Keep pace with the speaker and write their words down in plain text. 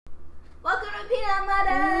Welcome to Peanut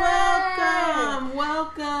Butter!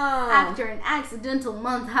 Welcome! After an accidental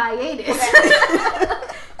month hiatus,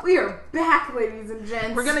 we are back, ladies and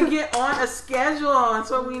gents. We're going to get on a schedule.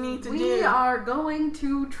 That's what we need to do. We are going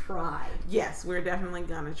to try. Yes, we're definitely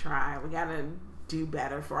going to try. We got to do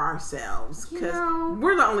better for ourselves. Because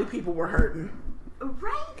we're the only people we're hurting.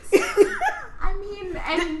 Right? I mean,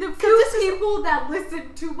 and the few people that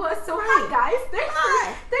listen to us. So, hi guys.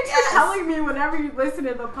 Thanks for telling me whenever you listen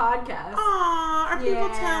to the podcast. Aw, are people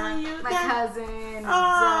telling you? My cousin.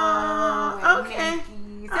 Okay.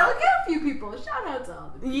 Nikki. So, we get a few people. Shout out to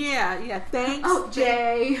all the people. Yeah. Thanks. Oh,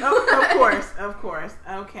 Jay. Of course.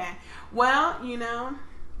 Okay. Well,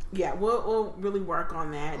 we'll really work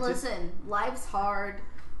on that. Listen, life's hard.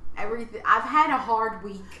 Everything. I've had a hard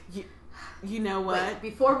week. You know what? Wait,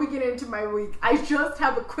 before we get into my week, I just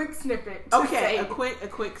have a quick snippet to say. A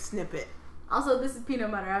quick snippet. Also, this is Peanut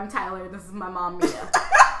Butter. I'm Tyler. This is my mom,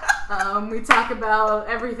 Mia. We talk about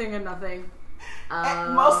everything and nothing.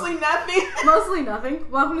 Mostly nothing. Mostly nothing.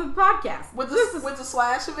 Welcome to the podcast. With a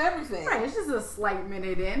slash of everything. Right, it's just a slight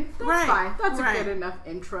minute in. That's fine. That's a good enough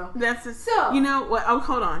intro. So, you know what? Oh,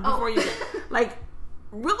 hold on. Before you get,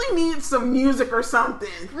 really need some music or something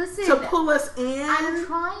to pull us in. I'm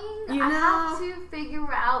trying. I have to figure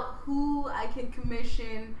out who I can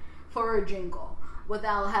commission for a jingle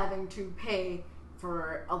without having to pay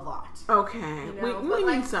for a lot. Okay. We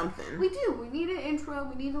need something. We do. We need an intro.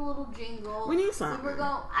 We need a little jingle. We need something.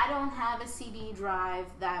 I don't have a CD drive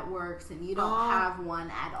that works, and you don't have one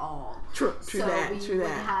at all. True that. We would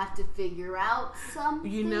have to figure out something.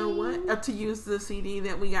 You know what? To use the CD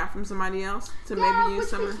that we got from somebody else to maybe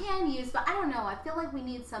use some. We can use, but I don't know. I feel like we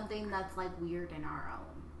need something that's weird in our own.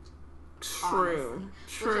 True.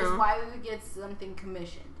 Honestly. Which is why we would get something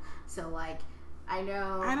commissioned. So I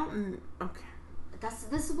know. I don't. Okay.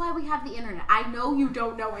 This is why we have the internet. I know you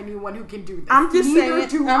don't know anyone who can do this. I'm just saying.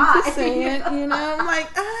 I'm just saying. I'm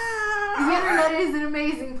like, the internet is an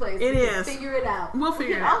amazing place. It is. Figure it out. We'll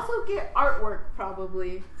figure it out. Also get artwork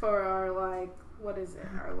probably for our what is it?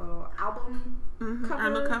 Our little album cover.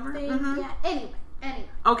 Our little cover thing. Mm-hmm. Yeah. Anyway.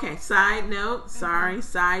 Okay. Side note. Sorry.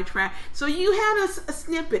 Sidetrack. So you had a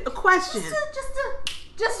snippet, a question.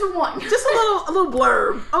 Just a one. Just a little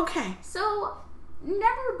blurb. Okay. So.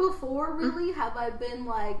 Never before, really, have I been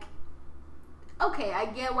okay, I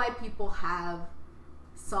get why people have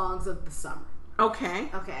songs of the summer.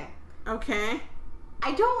 Okay.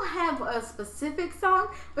 I don't have a specific song,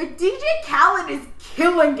 but DJ Khaled is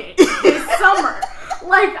killing it this summer.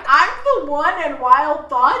 I'm the one in Wild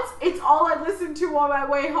Thoughts. It's all I listen to on my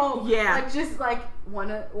way home. Yeah.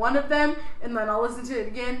 One of them, and then I'll listen to it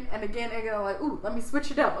again and again and again. I'm like, ooh, let me switch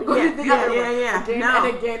it up. I'll go to the other one. Again and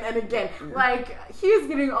again and again. He's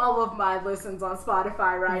getting all of my listens on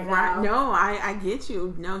Spotify right now. No, I get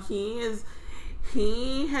you. No,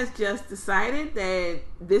 he has just decided that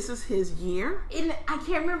this is his year. And I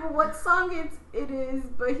can't remember what song it is,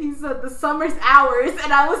 but he said the summer's ours,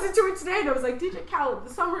 and I listened to it today, and I was like, DJ Khaled,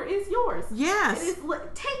 the summer is yours. Yes. It is,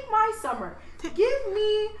 take my summer. Give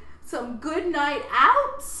me some good night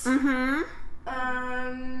outs. Mm-hmm.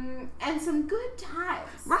 And some good times.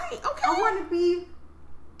 Right, okay. I want to be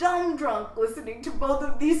dumb drunk listening to both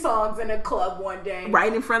of these songs in a club one day.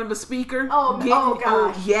 Right in front of a speaker. Oh gosh.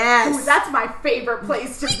 Oh, yes. Ooh, that's my favorite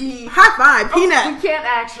place to be. High five, Peanut. We can't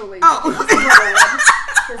actually.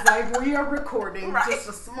 Because we are recording just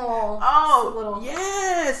a small little.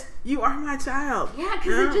 Yes. You are my child. Yeah,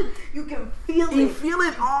 because you can feel it. You feel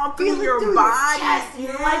it all through your body. Yes.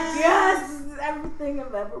 You're yes, this is everything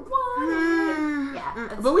I've ever wanted.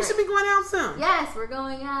 Yeah. But we should be going out soon. Yes, we're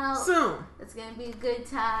going out. Soon. It's going to be a good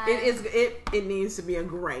time. It needs to be a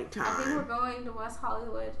great time. I think we're going to West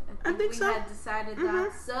Hollywood. I think so. We had decided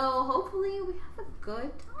that. So hopefully we have a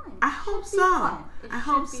good time. I hope so. I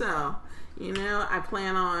hope so. I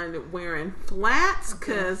plan on wearing flats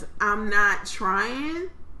because I'm not trying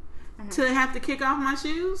to have to kick off my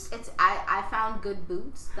shoes. I found good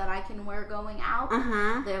boots that I can wear going out.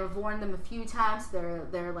 I've worn them a few times. They're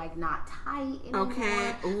not tight anymore.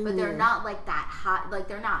 Okay. Ooh. But they're not that high.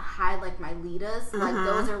 They're not high like my Litas.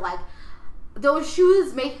 Those are those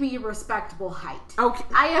shoes make me a respectable height. Okay.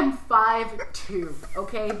 I am 5'2".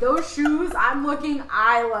 Okay. Those shoes, I'm looking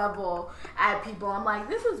eye level at people. I'm like,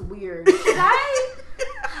 this is weird. Should I?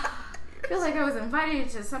 I feel like I was invited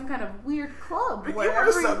to some kind of weird club where you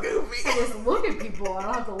were so goofy. I just look at people. I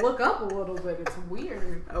don't have to look up a little bit. It's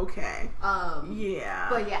weird. Okay. Yeah.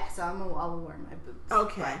 But yeah, so I'll wear my boots.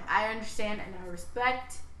 Okay. But I understand and I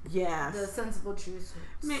respect. Yes. The sensible choice.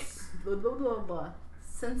 Blah, blah, blah, blah.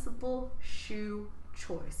 Sensible shoe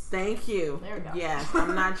choice. Thank you. There we go. Yes,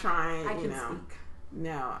 I'm not trying. I can speak.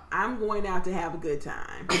 No, I'm going out to have a good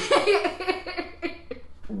time.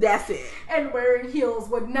 That's it. And wearing heels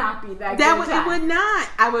would not be that good time. It would not.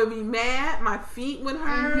 I would be mad. My feet would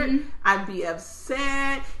hurt. Mm-hmm. I'd be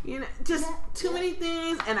upset. Just too many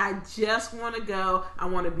things. And I just want to go. I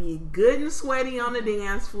want to be good and sweaty on the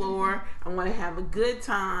dance floor. Mm-hmm. I want to have a good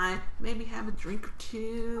time. Maybe have a drink or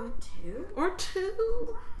two. Or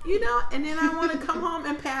two. And then I want to come home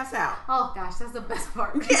and pass out. Oh, gosh, that's the best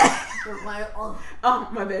part. Yeah. Oh,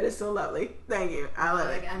 my bed is so lovely. Thank you. I love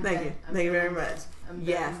it. Thank you. Thank you very much.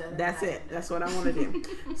 Yes, that's it. That's what I want to do.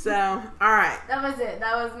 So, all right. That was it.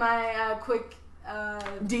 That was my quick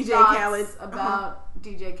DJ Khaled about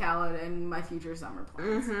DJ Khaled and my future summer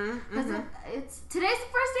plans. It's today's the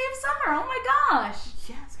first day of summer. Oh my gosh!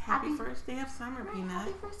 Yes, happy first day of summer, Peanut.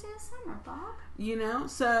 Happy first day of summer, Bob.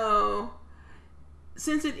 So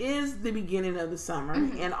since it is the beginning of the summer,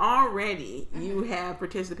 and already you have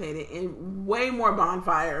participated in way more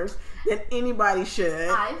bonfires than anybody should.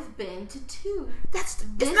 I've been to 2. It's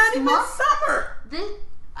not even summer.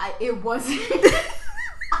 It wasn't.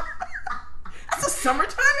 That's a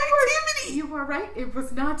summertime activity. You were right. It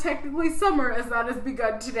was not technically summer as that has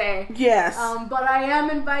begun today. Yes. But I am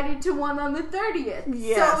invited to one on the 30th.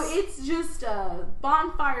 Yes. So it's just a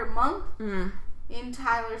bonfire month in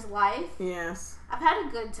Tyler's life. Yes. I've had a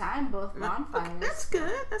good time, both bonfires. Okay, that's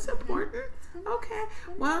good. That's important. Okay.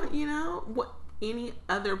 Well, what? Any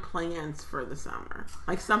other plans for the summer?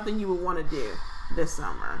 Like something you would want to do this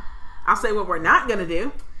summer? I'll say what we're not going to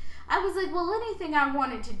do. I was like, well, anything I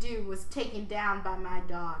wanted to do was taken down by my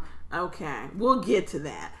dog. Okay. We'll get to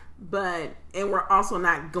that. And we're also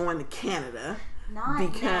not going to Canada. Not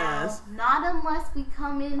unless we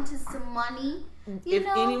come into some money. If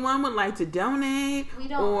anyone would like to donate, we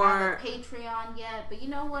don't have a Patreon yet, but you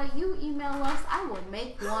know what? You email us, I will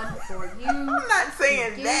make one for you. I'm not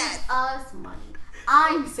saying that. Give us money.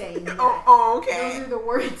 I'm saying that. Oh, okay. Those are the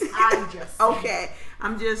words I just said. Okay.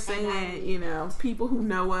 I'm just saying, people who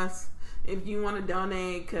know us, if you want to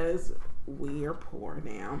donate, because we are poor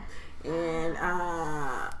now. And,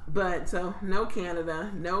 so no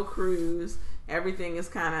Canada, no cruise. Everything is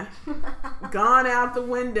kind of gone out the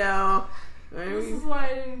window. This is why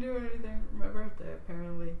I didn't do anything for my birthday,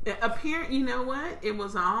 apparently. You know what? It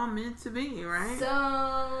was all meant to be, right?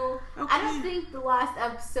 So, okay. I don't think the last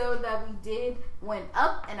episode that we did went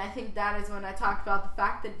up, and I think that is when I talked about the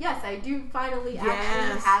fact that, yes, I do finally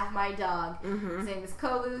actually have my dog. Mm-hmm. His name is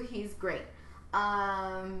Kolu. He's great.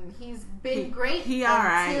 He's been great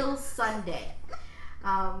until Sunday.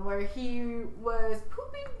 Where he was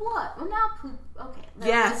pooping blood. Well, not poop. Okay.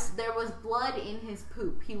 There was blood in his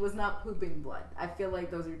poop. He was not pooping blood. I feel like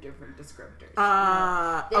those are different descriptors.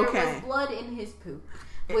 There was blood in his poop,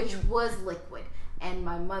 which was liquid. And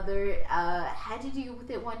my mother had to deal with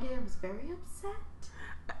it one day. I was very upset.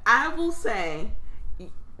 I will say,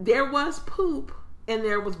 there was poop and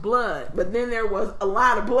there was blood. But then there was a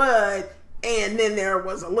lot of blood and then there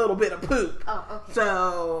was a little bit of poop. Oh, okay.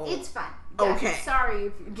 So it's fine. Yeah, okay. Sorry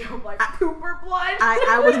if you don't like poop or blood.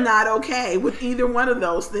 I was not okay with either one of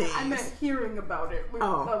those things. I meant hearing about it. That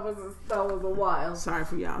was a while. Sorry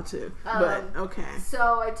for y'all too. But okay.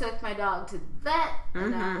 So I took my dog to the vet,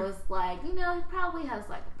 and I was like, he probably has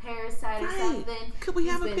like a parasite or something. Could we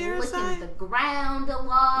have a parasite? He's been licking the ground a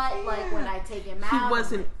lot. Like when I take him out. He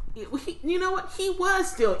wasn't. You know what? He was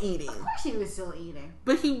still eating. Of course, he was still eating.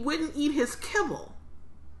 But he wouldn't eat his kibble.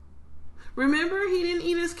 Remember, he didn't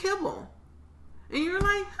eat his kibble. And you were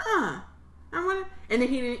like, huh. And then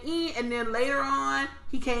he didn't eat, and then later on,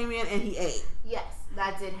 he came in and he ate. Yes,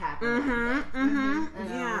 that did happen.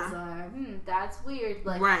 And I was like, that's weird.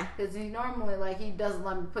 Like, right. Because he normally, he doesn't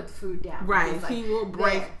let me put the food down. Right. He will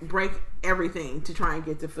break everything to try and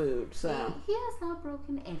get the food. So he has not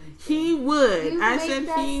broken anything. He would. I said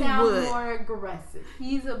he would. More aggressive.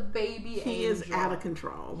 He's a baby angel. He is out of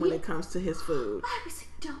control when it comes to his food. I was like,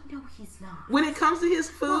 no, he's not. When it comes to his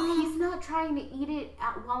food, well, he's not trying to eat it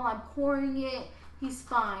while I'm pouring it. He's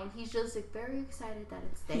fine. He's just very excited that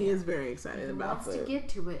it's there. He is very excited about food. He wants to get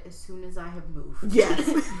to it as soon as I have moved. Yes.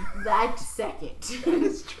 That second. That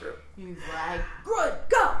is true. He's like, good,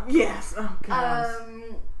 go. Yes. Oh, gosh.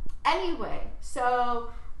 Anyway,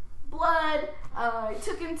 so blood. I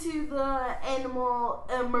took him to the animal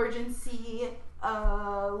emergency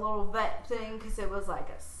little vet thing because it was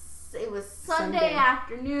it was Sunday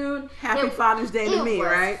afternoon. Happy Father's Day to me,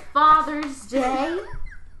 right? Father's Day.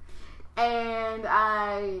 And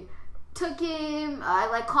I took him,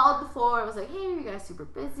 I called before, I was like, hey, are you guys super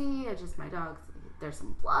busy? My dog's, there's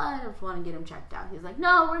some blood, I just want to get him checked out. He's like,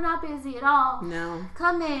 no, we're not busy at all. No.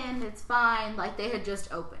 Come in, it's fine. They had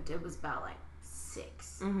just opened. It was about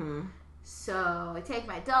 6. Mm-hmm. So I take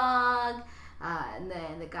my dog, and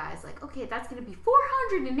then the guy's like, okay, that's going to be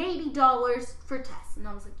 $480 for tests. And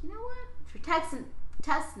I was like, you know what? For tests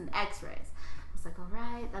and x-rays. I was like, all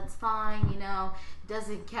right, that's fine. You know, it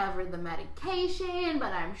doesn't cover the medication,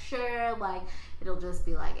 but I'm sure, like, it'll just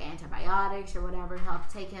be, like, antibiotics or whatever. Help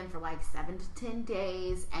take him for, like, 7 to 10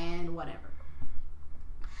 days and whatever.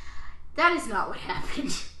 That is not what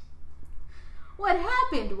happened. What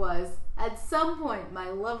happened was, at some point, my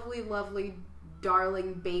lovely, lovely,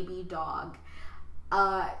 darling baby dog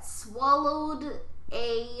swallowed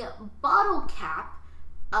a bottle cap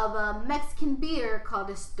of a Mexican beer called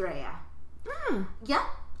Estrella. Yeah.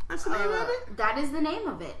 That's the name of it? That is the name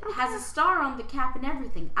of it. Okay. It has a star on the cap and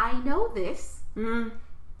everything. I know this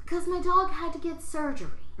because my dog had to get surgery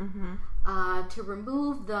to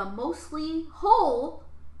remove the mostly whole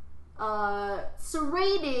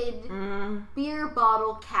serrated beer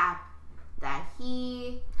bottle cap that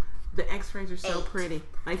he... The x-rays are so pretty.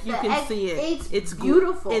 Like, you can see it. It's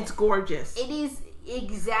beautiful. It's gorgeous. It is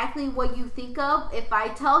exactly what you think of if I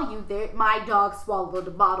tell you that my dog swallowed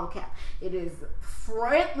a bottle cap. It is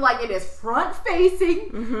front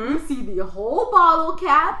facing. You see the whole bottle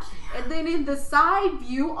cap, and then in the side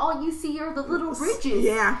view, all you see are the little ridges.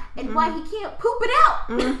 Yeah. And why he can't poop it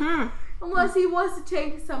out. Unless he wants to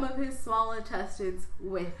take some of his small intestines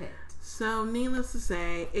with it. So, needless to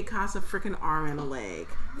say, it costs a freaking arm and a leg.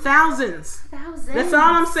 Thousands. That's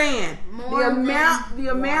all I'm saying. The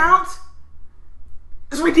amount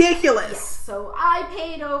is ridiculous. Yes. So I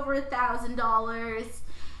paid over $1,000.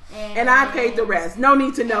 And I paid the rest. No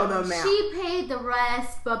need to know the amount. She paid the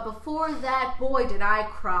rest, but before that, boy, did I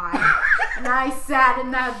cry. And I sat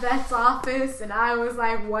in that vet's office, and I was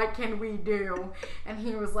like, what can we do? And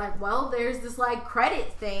he was like, well, there's this, like,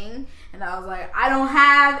 credit thing. And I was like, I don't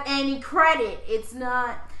have any credit. It's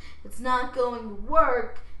not going to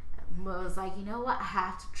work. I was like, you know what? I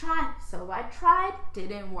have to try. So I tried.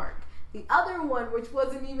 Didn't work. The other one, which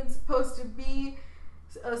wasn't even supposed to be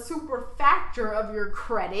a super factor of your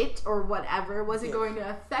credit or whatever, wasn't going to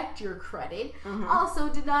affect your credit, also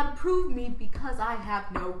did not approve me because I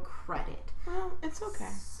have no credit. Well, it's okay.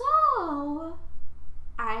 So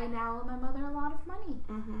I now owe my mother a lot of money.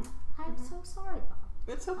 I'm so sorry, Bob.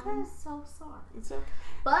 It's okay. I'm so sorry. It's okay.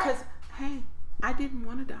 But because, hey, I didn't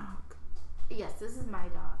want a dog. Yes, this is my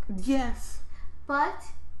dog. Yes. But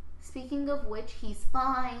speaking of which, he's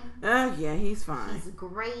fine. Yeah, he's fine. He's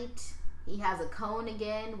great. He has a cone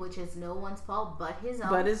again, which is no one's fault but his own.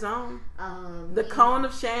 But his own. The cone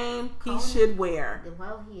of shame he should wear.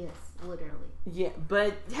 Well, he is, literally. Yeah,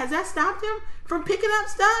 but has that stopped him from picking up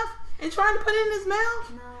stuff and trying to put it in his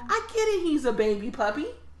mouth? No. I get it. He's a baby puppy.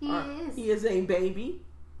 He is. He is a baby.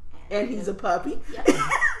 And he's a puppy. Yep.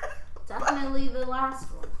 Definitely the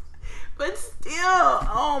last one. But still,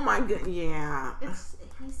 oh my god, yeah. He's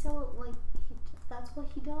so, like, that's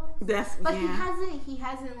what he does. But he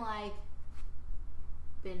hasn't like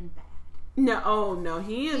been bad. No,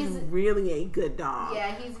 he is really a good dog.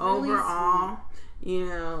 Yeah, he's really overall sweet. You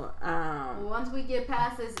know, once we get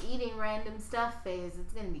past this eating random stuff phase,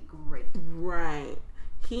 it's gonna be great. Right.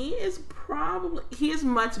 He is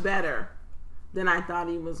much better than I thought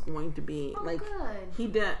he was going to be. Oh, like good. He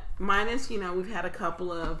did minus, we've had a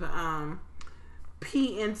couple of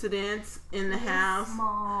pee incidents in the house.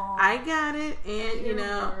 Small. I got it, and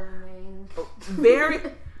burning.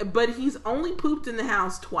 but he's only pooped in the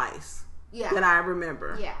house twice. Yeah. That I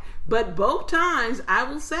remember. Yeah. But both times, I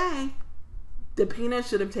will say, the peanut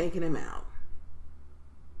should have taken him out.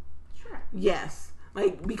 Sure. Yes.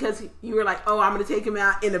 Like, because you were like, oh, I'm going to take him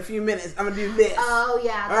out in a few minutes. I'm going to do this. Oh,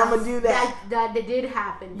 yeah. Or I'm going to do that. That did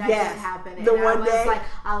happen. That yes. did happen. And the one day.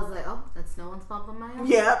 I was like, oh, that's no one's fault but my own.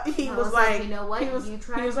 Yep. He was like, you know what? He was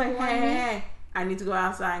like, hey, I need to go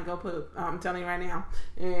outside and go poop. I'm telling you right now.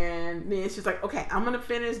 And then she's like, okay, I'm going to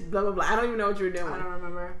finish, blah, blah, blah. I don't even know what you're doing. I don't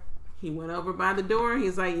remember. He went over by the door.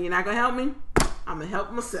 He's like, you're not going to help me? I'm going to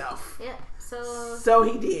help myself. Yeah. So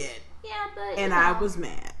he did. Yeah, but. And I was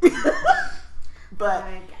mad. But.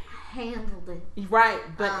 I handled it. Right,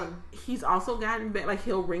 but he's also gotten better. Like,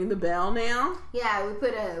 he'll ring the bell now. Yeah, we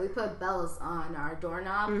put bells on our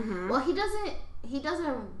doorknob. Well, he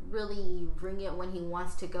doesn't really ring it when he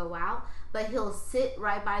wants to go out, but he'll sit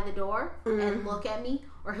right by the door and look at me,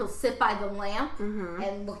 or he'll sit by the lamp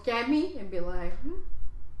and look at me and be like,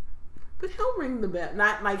 But he'll ring the bell.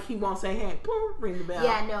 Not like he won't say, hey, boom, ring the bell.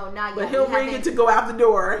 Yeah, no, not yet. But he'll ring it to go out the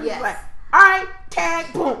door. Yes. He's like, all right,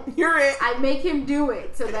 tag, boom, you're it. I make him do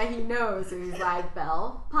it so that he knows. And he's like,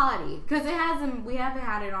 bell, potty. Because we haven't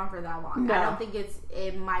had it on for that long. No. I don't think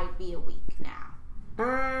it might be a week now.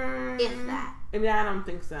 If that. I mean, I don't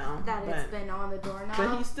think so. It's been on the doorknob.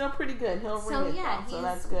 But he's still pretty good. He'll ring it though, so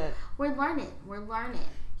that's good. We're learning.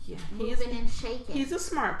 Yeah, moving and shaking. He's a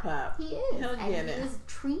smart pup. He is. He'll get it. He is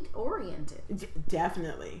treat oriented.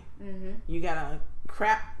 Definitely. Mm-hmm. You got a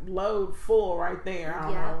crap load full right there. I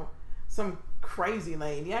don't know. Some crazy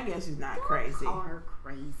lady. I guess she's not crazy. Are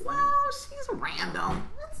crazy. Well, she's random.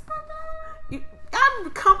 That's not that.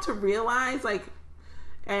 I've come to realize, like,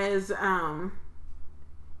 as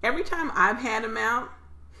every time I've had him out,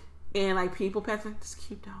 and like people pet like this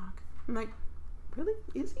cute dog. I'm like, really?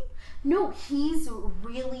 Is he? No, he's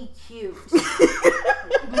really cute.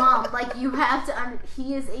 Mom, like you have to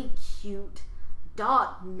he is a cute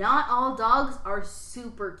dog. Not all dogs are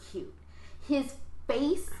super cute. His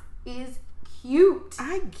face is cute.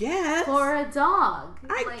 I guess. For a dog.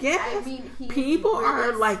 I guess. I mean, people really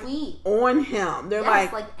are like sweet. On him. They're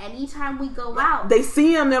like anytime we go out. They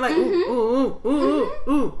see him, they're like, ooh.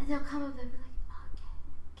 And they'll come up and be like,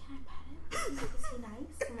 can I pet him? Is he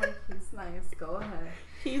nice? I'm like, he's nice. Go ahead.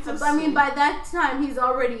 I mean, by that time, he's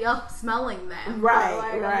already up smelling them. Right, so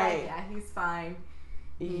right. I'm like, yeah, he's fine.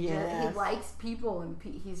 He Yes. likes people, and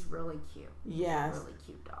he's really cute. Yes. Really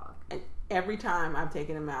cute dog. And every time I've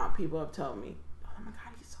taken him out, people have told me, oh my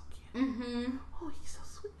God, he's so cute. Mm-hmm. Oh, he's so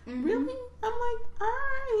sweet. Mm-hmm. Really? I'm like, all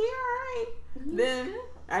right. Then good.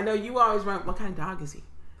 I know you always run, what kind of dog is he?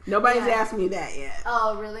 Nobody's asked me that yet.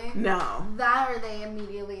 Oh, really? No. That or they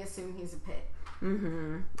immediately assume he's a pit.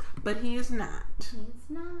 Mm-hmm. But he is not. He's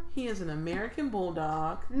not. He is an American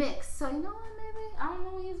Bulldog. Mixed. So you know what, maybe? I don't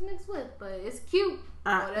know what he's mixed with, but it's cute.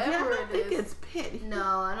 Whatever I don't think it's pit.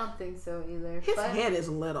 No, I don't think so either. His head is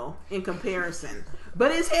little in comparison.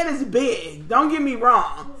 But his head is big. Don't get me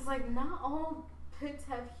wrong. It's like not all pits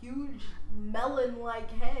have huge melon-like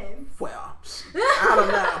heads. Well, I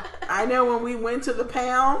don't know. I know when we went to the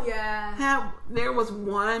pound, there was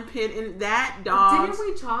one pit in that dog. Didn't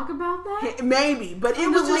we talk about that? Maybe, but it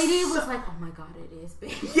was the just lady was like, "Oh my God, it is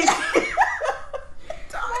big." Yeah.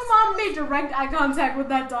 My mom made direct eye contact with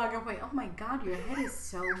that dog. I'm like, "Oh my God, your head is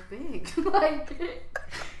so big." like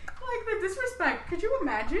the disrespect. Could you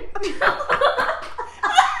imagine? Shut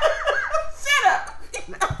up.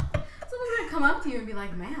 Someone's gonna come up to you and be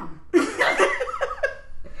like, "Ma'am." You're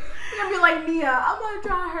gonna be like, "Nia, I'm gonna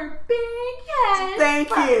draw her big head." Thank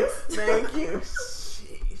you.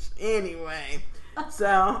 Sheesh. Anyway, so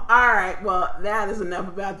all right. Well, that is enough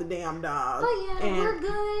about the damn dog. But we're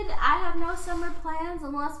good. I have no summer plans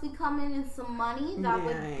unless we come in some money. That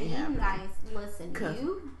would be nice. Listen,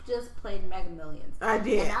 you just played Mega Millions. I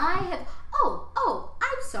did. And I have. Oh,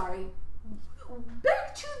 I'm sorry.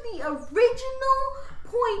 Back to the original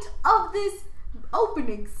point of this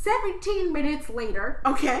opening 17 minutes later.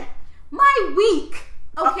 Okay. My week.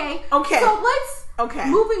 Okay. Okay. So let's. Okay.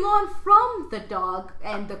 Moving on from the dog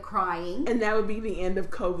and the crying. And that would be the end of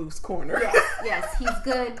Kovu's Corner. Yes. He's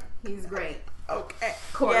good. He's great. Okay.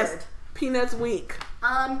 Cornered. Yes. Peanuts week.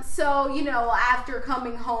 So, after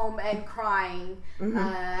coming home and crying,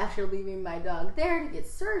 after leaving my dog there to get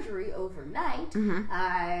surgery overnight,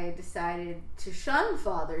 I decided to shun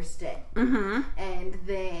Father's Day. And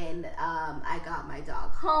then I got my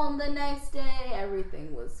dog home the next day.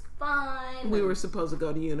 Everything was fine. We were supposed to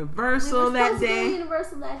go to Universal that day.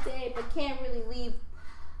 But can't really leave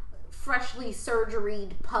freshly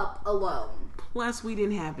surgeried pup alone. Plus, we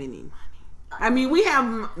didn't have any money. I mean, we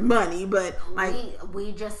have money, but like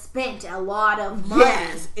we just spent a lot of money.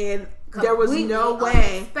 Yes, and there was no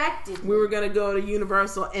way we were going to go to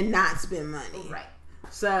Universal and not spend money. Right.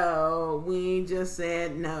 So we just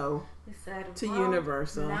said no to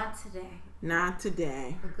Universal. Not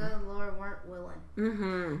today. The good Lord weren't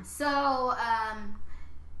willing. So,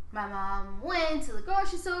 my mom went to the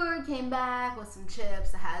grocery store, came back with some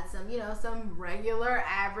chips. I had some, some regular,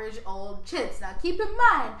 average, old chips. Now, keep in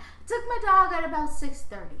mind, I took my dog at about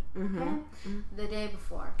 6:30, the day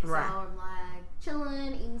before. Right. So, I'm like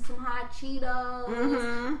chilling, eating some hot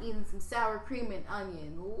Cheetos, eating some sour cream and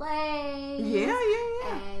onion Lay's. Yeah.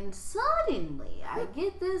 And suddenly, I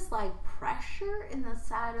get this, pressure in the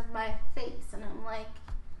side of my face. And I'm like,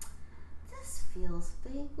 this feels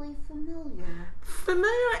vaguely familiar.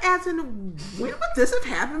 Familiar as in, when would this have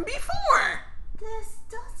happened before? This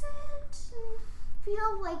doesn't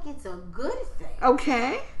feel like it's a good thing.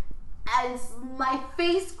 Okay. As my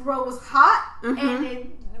face grows hot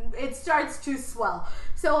and it starts to swell.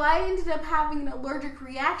 So I ended up having an allergic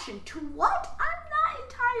reaction to what? I'm not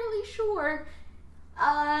entirely sure.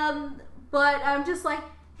 But I'm just like,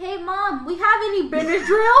 hey, Mom, we have any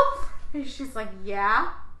Benadryl? And she's like,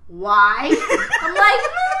 yeah. Why? I'm like,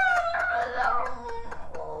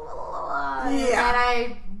 and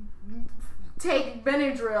I take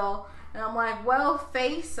Benadryl, And I'm like, well,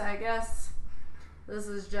 face, I guess this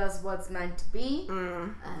is just what's meant to be.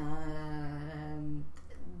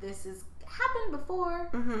 This has happened before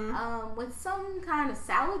with some kind of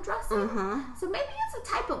salad dressing. So maybe it's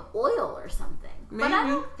a type of oil or something. Maybe. But I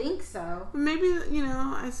don't think so. Maybe,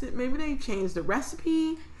 I said maybe they changed the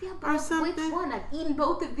recipe or something. Which one? I've eaten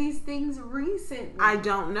both of these things recently. I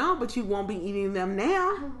don't know, but you won't be eating them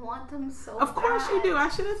now. I want them so Of course you do. I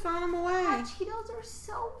should have thrown them away. God, Cheetos are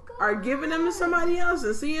so good. Or giving them to somebody else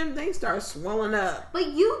and see if they start swelling up. But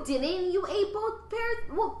you didn't. You ate both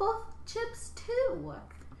chips too.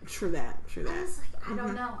 True that. I was like, I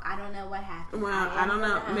don't know. I don't know what happened. Well, I don't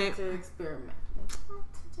know. Maybe to experiment.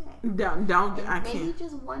 Don't. And I maybe can't.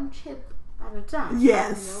 Just one chip at a time.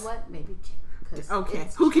 Yes. You know what? Maybe two. Okay.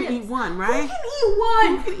 Who can eat one, right?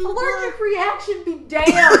 Who can eat one? Allergic reaction be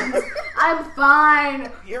damned. I'm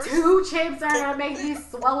fine. 2 chips aren't gonna make me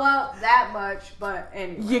swell up that much, but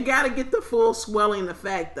anyway. You gotta get the full swelling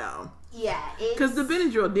effect, though. Yeah, because the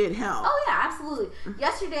Benadryl did help. Oh yeah, absolutely.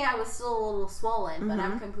 Yesterday I was still a little swollen, but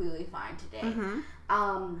I'm completely fine today.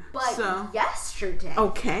 But yesterday.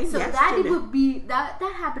 Okay. So yesterday. that would be that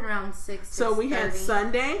happened around 6. So we had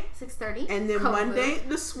Sunday, 6:30, and then COVID. Monday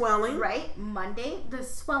the swelling. Right, Monday the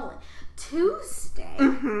swelling. Tuesday,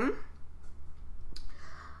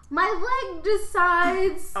 my leg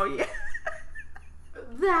decides. Oh yeah.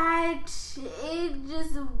 That it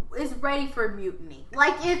just is ready for mutiny.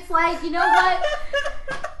 Like, it's like, you know what?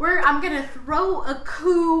 I'm gonna throw a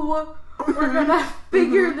coup. We're gonna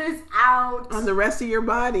figure this out. On the rest of your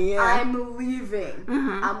body, yeah. I'm leaving.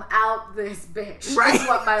 I'm out this bitch. Right. Is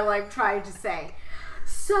what my leg tried to say.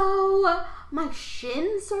 So, my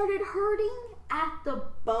shin started hurting at the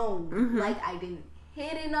bone. Like, I didn't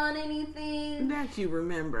hit it on anything. That you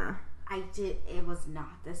remember. I did. It was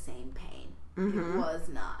not the same pain. It was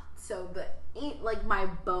not. So my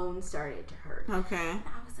bone started to hurt. Okay. And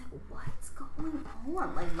I was like, what's going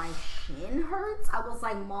on? Like, my shin hurts. I was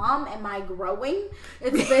like, Mom, am I growing?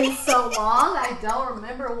 It's been so long. I don't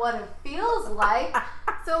remember what it feels like.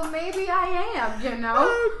 So maybe I am,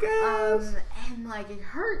 Oh gosh. And like, it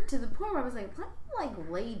hurt to the point where I was like, let me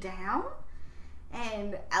lay down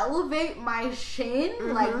and elevate my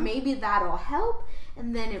shin. Like, maybe that'll help.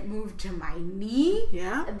 And then it moved to my knee.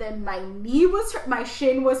 Yeah. And then my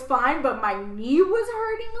shin was fine, but my knee was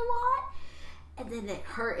hurting a lot. And then it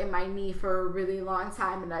hurt in my knee for a really long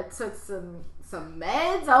time. And I took some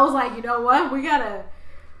meds. I was like, you know what? We gotta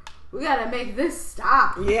make this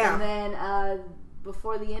stop. Yeah. And then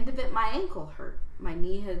before the end of it, my ankle hurt. My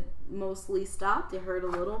knee had mostly stopped. It hurt a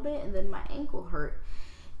little bit, and then my ankle hurt.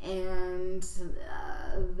 And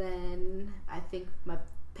then I think my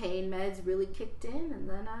pain meds really kicked in, and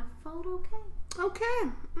then I felt okay. Okay.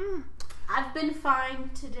 I've been fine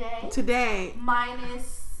today.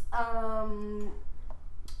 Minus a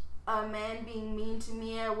man being mean to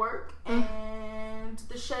me at work and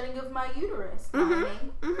the shedding of my uterus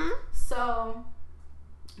lining. So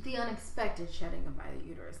the unexpected shedding of my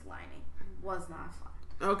uterus lining was not fun.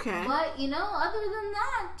 Okay. But, other than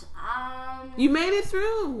that, you made it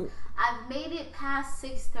through. I've made it past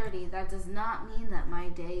 6:30. That does not mean that my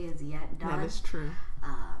day is yet done. That is true.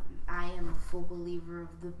 I am a full believer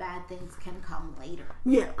of the bad things can come later.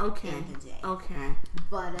 Yeah, okay. In the day. Okay.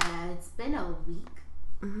 But it's been a week.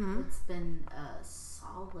 It's been a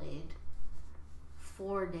solid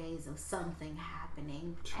 4 days of something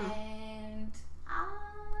happening. True. And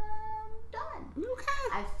I'm done. Okay.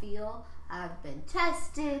 I feel I've been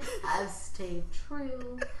tested. I've stayed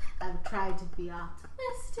true. I've tried to be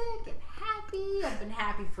optimistic and happy. I've been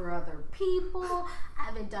happy for other people. I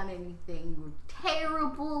haven't done anything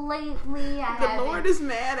terrible lately. The Lord is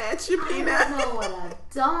mad at you, Peanut. I don't know what I've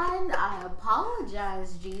done. I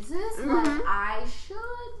apologize, Jesus. But I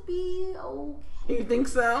should be okay. You think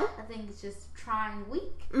so? I think it's just a trying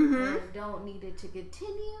week. I don't need it to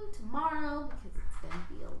continue tomorrow because it's going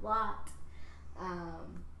to be a lot.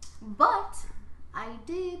 But I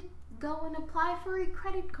did go and apply for a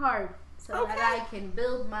credit card so that I can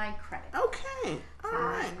build my credit. Okay. All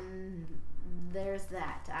right. There's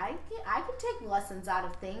that. I can take lessons out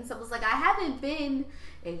of things. I was like, I haven't been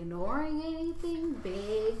ignoring anything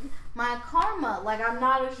big. My karma, I'm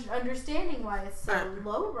not understanding why it's so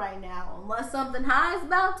low right now. Unless something high is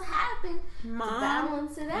about to happen. Mom, to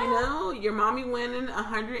balance it out. Your mommy winning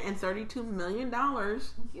 $132 million.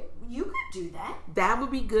 You could do that. That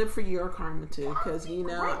would be good for your karma too, because you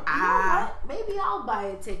know what? Maybe I'll buy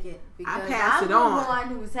a ticket because I'm the one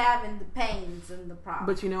who's having the pains and the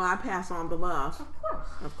problems. But I pass on the love.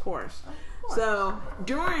 Of course. So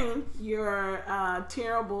during your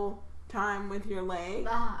terrible time with your leg?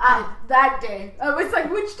 That day. It's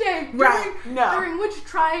like, which day? Right. During which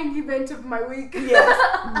trying event of my week? Yes.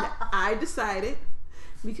 I decided,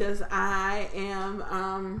 because I am,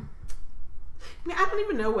 I don't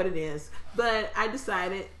even know what it is, but I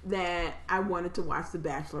decided that I wanted to watch The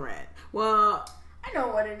Bachelorette. Well, I know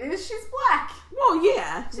what it is. She's black. Well,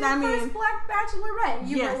 yeah. She's the first black bachelorette.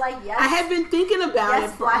 You were like, yes. I had been thinking about it.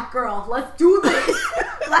 Yes, black girl. Let's do this.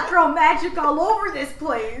 Black girl magic all over this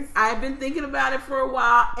place. I've been thinking about it for a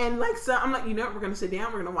while. And like, so I'm like, you know what? We're going to sit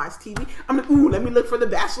down. We're going to watch TV. I'm like, ooh, let me look for The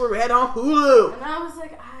Bachelorette on Hulu. And I was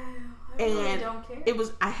like, I really don't care.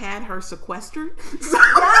 I had her sequestered. Yeah, because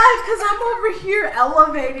I'm over here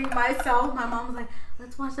elevating myself. My mom was like,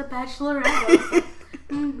 let's watch The Bachelorette.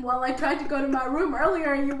 Well, I tried to go to my room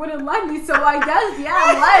earlier and you wouldn't let me, so I guess,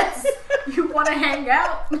 let's. You want to hang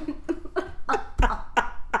out?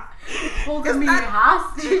 Holding me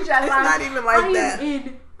hostage. It's not even like that.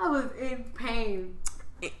 I was in pain.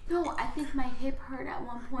 No, I think my hip hurt at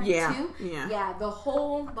one point too. Yeah. The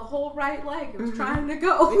whole right leg was trying to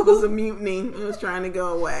go. It was a mutiny. It was trying to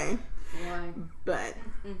go away. But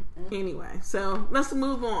anyway, so let's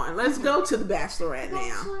move on. Let's go to The Bachelorette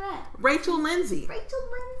now. Rachel Lindsay.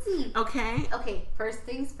 Okay, first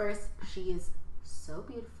things first, she is so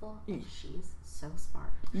beautiful and she is so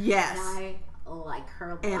smart. Yes. And I like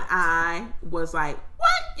her a lot. And I was like, what?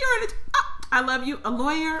 You're I love you. A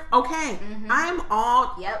lawyer? Okay. I'm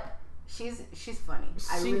all... Yep. She's funny.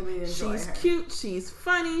 I really enjoy her. She's cute. She's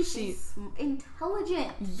funny. She's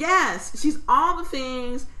intelligent. Yes. She's all the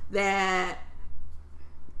things that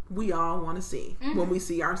we all want to see when we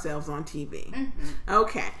see ourselves on TV.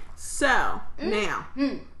 Okay. So, now.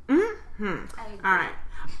 All right.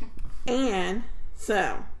 And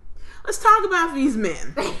so, let's talk about these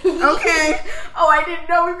men. Okay? I didn't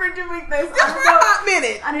know we were doing this. Just for a hot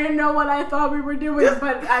minute. I didn't know what I thought we were doing,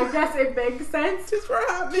 but I guess it makes sense. Just for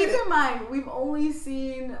a hot minute. Keep in mind, we've only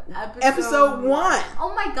seen episode 1.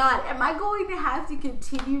 Oh my god, am I going to have to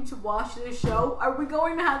continue to watch this show? Are we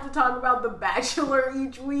going to have to talk about The Bachelor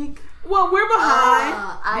each week? Well, we're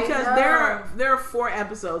behind because there are 4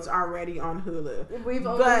 episodes already on Hulu.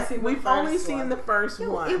 We've only seen the first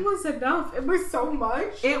one. It was enough. It was so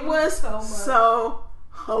much. It was so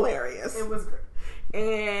hilarious. It was great.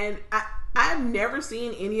 And I've never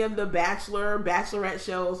seen any of the Bachelorette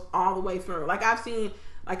shows all the way through. Like, I've seen,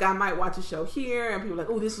 like, I might watch a show here and people are like,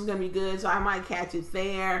 oh, this is going to be good, so I might catch it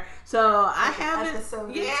there. So I haven't,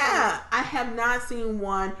 I have not seen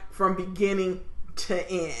one from beginning to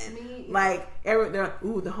end. Like, the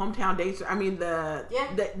hometown dates, I mean, not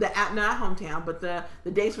hometown, but the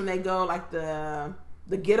dates when they go, like, the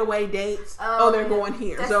getaway dates. They're going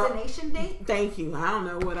here. Destination date? Thank you. I don't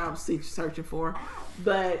know what I was searching for.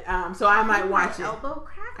 But, so I might watch it. Elbow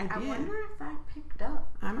crack? I wonder if that picked up.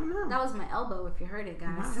 I don't know. That was my elbow, if you heard it,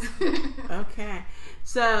 guys. Wow. Okay.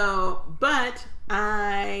 So, but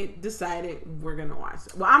I decided we're going to watch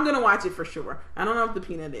it. Well, I'm going to watch it for sure. I don't know if the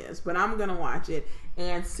peanut is, but I'm going to watch it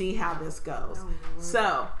and see how this goes.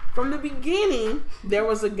 So, from the beginning, there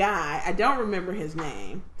was a guy. I don't remember his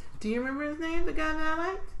name. Do you remember his name? The guy that I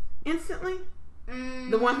liked instantly?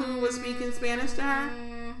 The one who was speaking Spanish to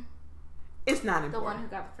her? It's not important. The one who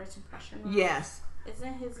got the first impression? Right? Yes.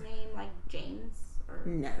 Isn't his name like James?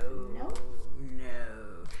 No.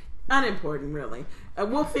 Unimportant, really.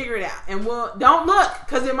 We'll figure it out. And don't look,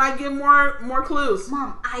 because it might give more clues.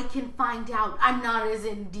 Mom, I can find out. I'm not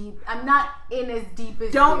in as deep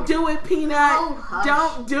as Don't do it, Peanut. Oh, hush.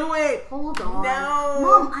 Don't do it. Hold on. No.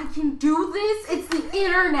 Mom, I can do this. It's the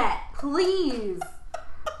internet. Please.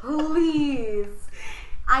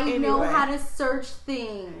 I know how to search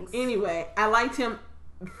things. Anyway, I liked him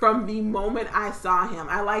from the moment I saw him.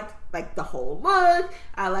 I liked, like, the whole look.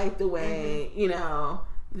 I liked the way,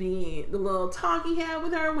 the little talk he had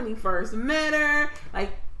with her when he first met her.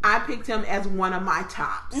 Like, I picked him as one of my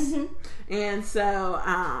tops. And so,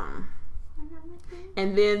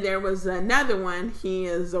 and then there was another one. He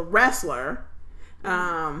is a wrestler.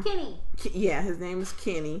 Kenny. Yeah, his name is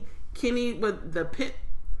Kenny. Kenny with the pit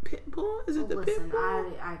bull? Is it the pit bull?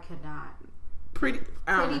 I could not. Pretty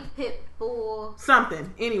pit bull.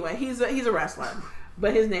 Something. Anyway, he's a wrestler,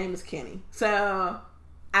 but his name is Kenny. So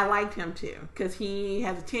I liked him too because he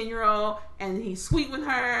has a 10-year-old and he's sweet with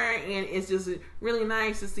her, and it's just really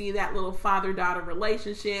nice to see that little father-daughter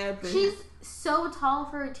relationship. And she's so tall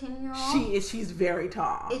for a 10-year-old. She's very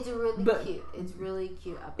tall. It's really cute. It's really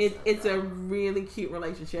cute. It's a really cute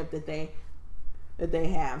relationship that they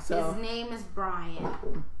have. So his name is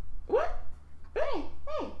Brian. What? Hey,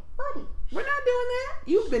 buddy. We're not doing that.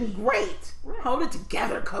 You've been great. Right. Hold it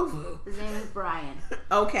together, Kovu. His name is Brian.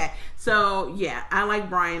 Okay. So, yeah, I like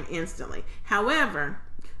Brian instantly. However,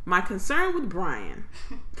 my concern with Brian,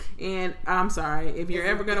 and I'm sorry if you're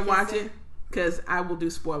ever going to watch it, because I will do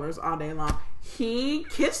spoilers all day long. He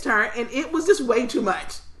kissed her, and it was just way too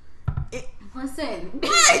much. Listen.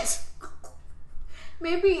 What?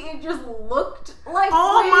 Maybe it just looked like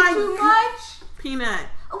way too much. Peanut.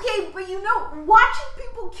 Okay, but watching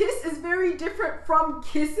people kiss is very different from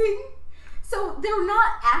kissing. So they're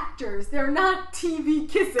not actors. They're not TV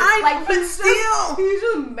kissing. He's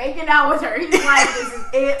just making out with her. He's like, this is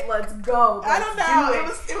it. Let's go. I don't know.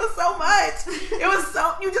 It was so much. It was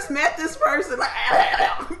so. You just met this person. Like,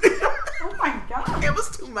 oh my God. It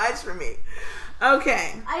was too much for me.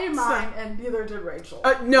 Okay. I didn't mind, and neither did Rachel.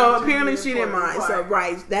 No, apparently she didn't mind. So,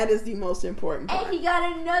 right. That is the most important part. And he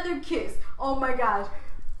got another kiss. Oh my gosh.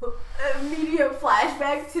 Immediate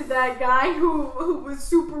flashback to that guy who was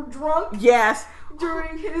super drunk. Yes.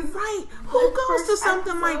 During his Who goes to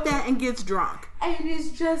something like that and gets drunk? And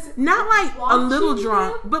is just not like a little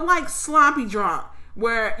drunk, but like sloppy drunk,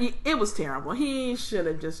 where it was terrible. He should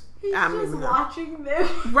have just. I'm just watching them.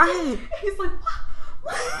 Right. He's like,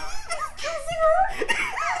 what? He's kissing her. Is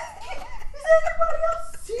anybody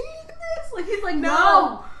else seeing this? Like he's like,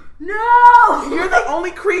 no. You're the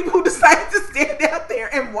only creep who decided to stand out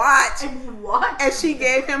there and watch. And she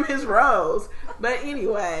gave him his rose. But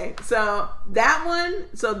anyway, so that one,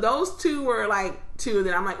 so those two were like two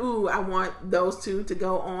that I'm like, ooh, I want those two to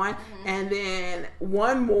go on. Mm-hmm. And then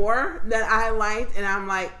one more that I liked, and I'm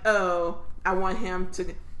like, oh, I want him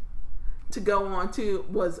to go on too,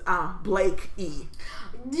 was Blake E.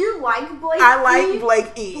 Do you like Blake E? I like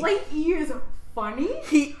Blake E. Blake E is funny.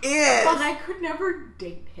 He is. But I could never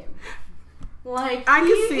date him. Like, I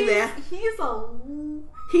can see that. He's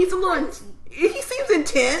a little. He seems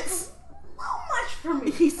intense. A little much for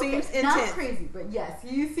me. He seems intense. Not crazy, but yes,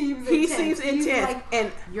 he seems intense. He seems intense. He's like,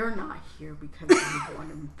 and you're not here because you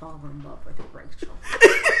want to fall in love with Rachel.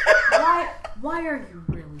 Why are you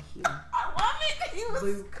really here? I love it.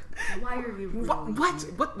 Luke, why are you really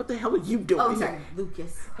here? What the hell are you doing? Oh, sorry,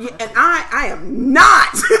 Lucas. Yeah, and I am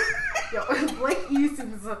not. Yo, Blake E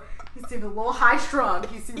seems a little high strung.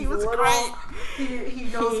 He was a little. Great. He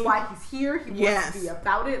knows why he's here. He wants to be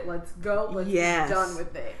about it. Let's go. Let's be done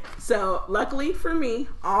with it. So luckily for me,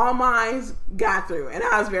 all mine got through, and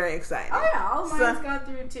I was very excited. Oh yeah, all mine got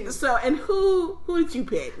through too. So and who did you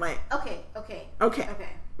pick? Like okay.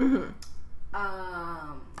 Mm-hmm.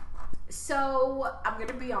 So I'm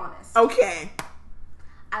gonna be honest. Okay.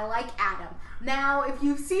 I like Adam. Now, if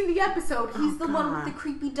you've seen the episode, he's the one with the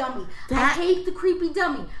creepy dummy. I hate the creepy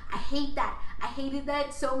dummy. I hate that. I hated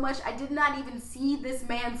that so much. I did not even see this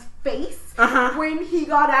man's face when he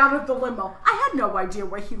got out of the limo. I had no idea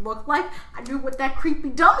what he looked like. I knew what that creepy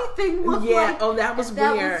dummy thing looked like. Yeah, oh, that was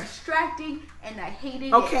weird. That was distracting, and I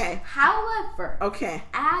hated it. However,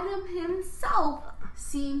 Adam himself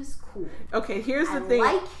seems cool. Okay, here's the thing.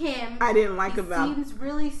 I like him. I didn't like about him. He seems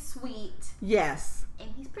really sweet. Yes. And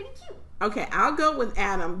he's pretty cute. Okay, I'll go with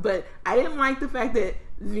Adam, but I didn't like the fact that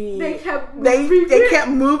they kept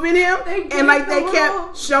moving him, and like they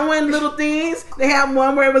kept showing little things. They had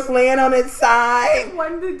one where it was laying on its side.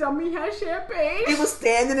 When the dummy had champagne, it was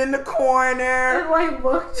standing in the corner. It like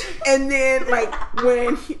looked. And then like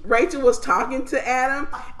when Rachel was talking to Adam,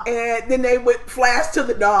 and then they would flash to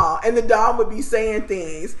the doll, and the doll would be saying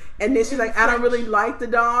things, and then she's like, "I don't really like the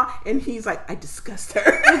doll," and he's like, "I disgust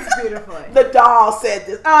her." It's beautiful. The doll said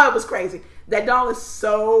this. Oh, it was crazy. That doll is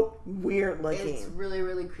so weird looking. It's really,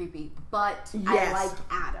 really creepy. But I like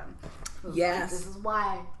Adam. Yes. Like, this is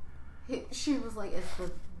why she was like, "Is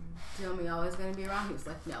the dummy always going to be around?" He was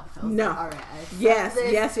like, "No." No. Like, all right. Yes.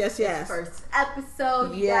 First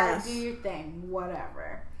episode. You gotta do your thing.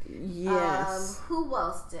 Whatever. Yes. Who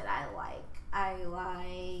else did I like? I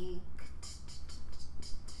liked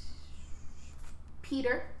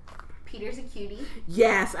Peter. Peter's a cutie.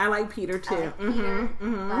 Yes, I like Peter too. I like Peter,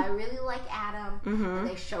 but I really like Adam. And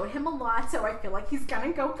they showed him a lot, so I feel like he's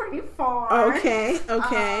gonna go pretty far. Okay.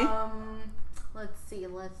 Let's see.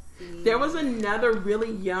 There was another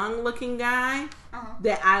really young looking guy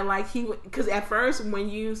that I like. Because at first when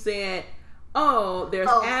you said, "Oh, there's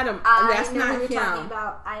Adam," that's not him.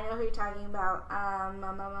 I know who you're talking about.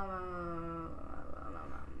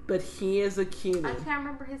 But he is a cutie. I can't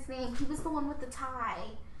remember his name. He was the one with the tie.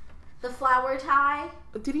 The flower tie.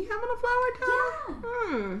 Did he have on a flower tie?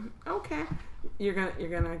 Yeah. Okay. You're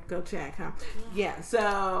gonna go check, huh? Yeah.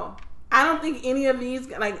 So I don't think any of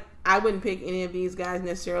these, I wouldn't pick any of these guys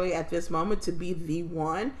necessarily at this moment to be the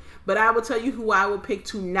one. But I will tell you who I would pick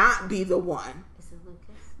to not be the one. Is it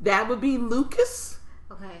Lucas? That would be Lucas.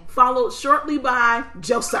 Okay. Followed shortly by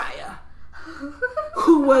Josiah,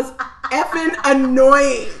 who was effing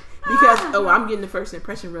annoying. Because I'm getting the first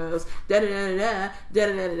impression rose. Da da da da da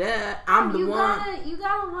da da da. I'm the one. You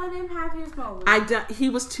gotta let him have his moment. He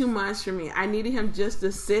was too much for me. I needed him just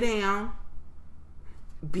to sit down,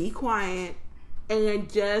 be quiet,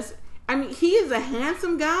 and just. I mean, he is a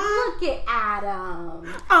handsome guy. Look at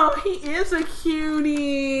Adam. Oh, he is a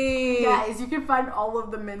cutie. Guys, you can find all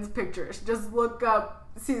of the men's pictures. Just look up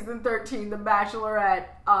season 13, The Bachelorette,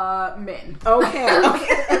 men. Okay.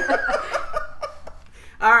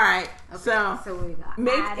 All right. Okay, so we got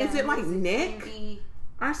maybe Adam, is it like Nick maybe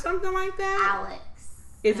or something like that? Alex.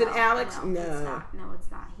 Is it Alex? No. It's not. No,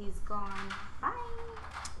 it's not. He's gone. Bye.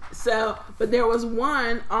 So, but there was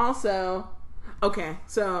one also. Okay,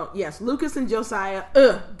 so yes, Lucas and Josiah,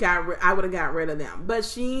 I would have got rid of them, but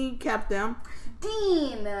she kept them.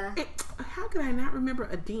 Dean. How could I not remember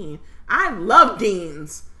a Dean? I love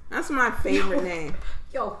Deans. That's my favorite name.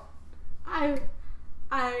 Yo, I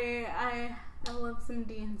love some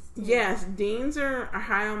Deans too. Yes, Deans are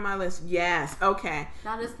high on my list. Yes, okay.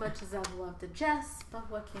 Not as much as I've loved a Jess, but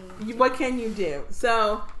what can you do? What can you do?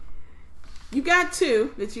 So, you got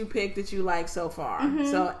two that you picked that you like so far. Mm-hmm.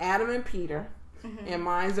 So, Adam and Peter. Mm-hmm. And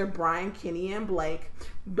mine are Brian, Kenny, and Blake.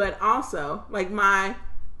 But also, like I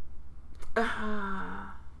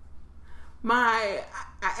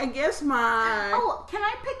guess my... Oh, can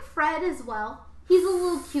I pick Fred as well? He's a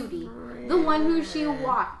little cutie. Fred. The one who she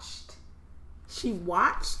watched. She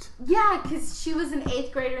watched? Yeah, because she was an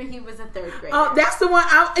 8th grader and he was a 3rd grader. Oh, that's the one.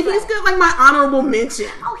 He's got like my honorable mention.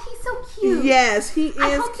 Oh, he's so cute. Yes, he is.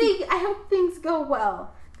 I hope things go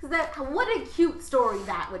well. What a cute story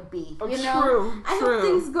that would be. You know? True. I hope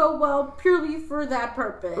things go well purely for that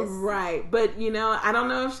purpose. Right. But, I don't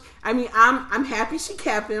know if... I'm happy she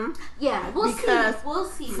kept him. Yeah, we'll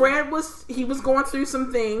see. Fred was going through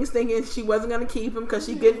some things, thinking she wasn't going to keep him because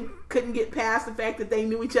she couldn't get past the fact that they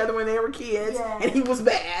knew each other when they were kids. Yeah. And he was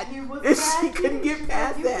bad. She couldn't get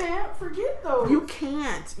past that. You can't forget those. You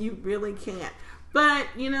can't. You really can't. But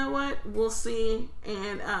you know what? We'll see,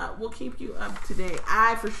 and we'll keep you up to date.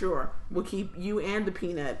 I for sure will keep you and the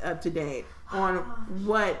Peanut up to date on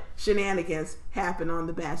what shenanigans happen on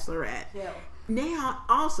The Bachelorette. Yeah. Now,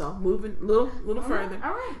 also moving a little further.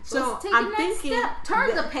 All right. So let's take I'm the next thinking. Step.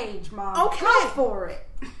 Turn the page, Mom. Okay. Go for it.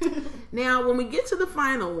 Now, when we get to the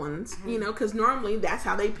final ones, because normally that's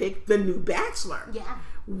how they pick the new Bachelor. Yeah.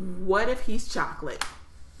 What if he's chocolate?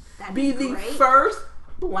 That'd be the first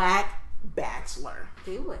Black Bachelor.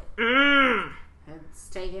 Do it. It's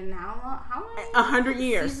taken how many? 100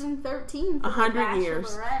 years. Season 13. 100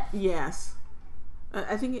 years. Yes.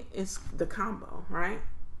 I think it's the combo, right?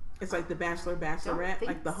 It's like the Bachelor, Bachelorette,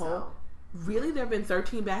 like the whole. So. Really? There have been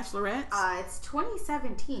 13 Bachelorettes? It's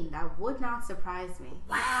 2017. That would not surprise me.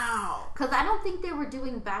 Wow. Because I don't think they were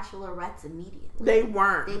doing Bachelorettes immediately. They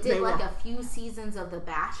weren't. They did a few seasons of The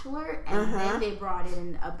Bachelor, and then they brought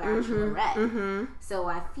in a Bachelorette. Mm-hmm. So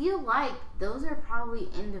I feel like those are probably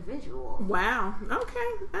individual. Wow.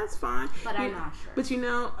 Okay. That's fine. But I'm not sure. But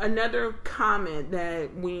another comment that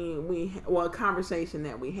a conversation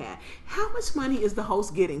that we had. How much money is the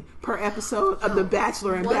host getting per episode of The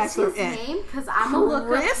Bachelor and Bachelorette? Because I'm gonna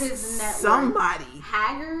look up his net worth. Somebody.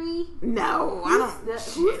 Haggerty? No, I don't.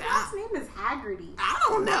 Whose last name is Haggerty? I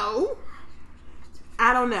don't know.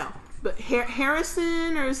 But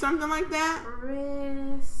Harrison or something like that.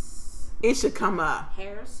 Chris. It should come up.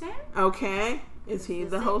 Harrison. Okay. Is he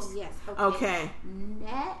the host? Yes. Okay.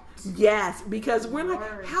 Net. Yes, because we're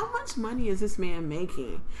like, how much money is this man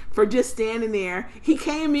making for just standing there? He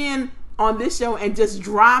came in on this show and just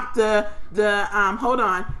dropped the hold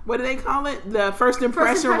on, what do they call it? The first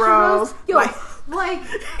impression rose. Yo, like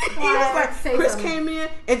Chris came in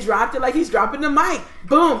and dropped it like he's dropping the mic.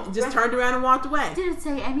 Boom, just turned around and walked away. Didn't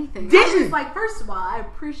say anything. Didn't. I was like, first of all, I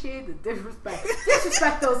appreciate the disrespect.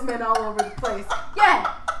 Disrespect those men all over the place.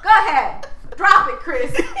 Yeah, go ahead. Drop it,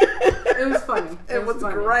 Chris. It was funny. It was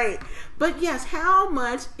funny. Great. But yes, how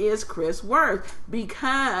much is Chris worth?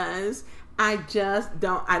 Because I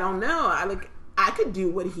don't know. I could do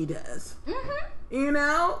what he does.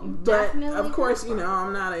 Mm-hmm. But of course, I'm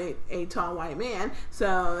not a tall white man,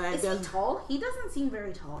 so that is he tall? He doesn't seem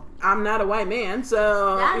very tall. I'm not a white man,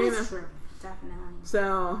 so that is true. Definitely.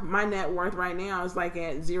 So my net worth right now is like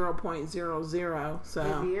at 0.00.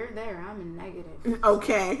 So if you're there, I'm in negative.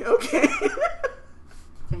 Okay.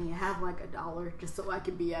 Can you have like $1 just so I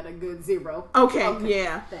can be at a good 0? Okay.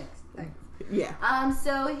 Yeah. Thanks. Yeah.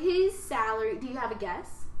 So his salary. Do you have a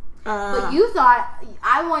guess? But you thought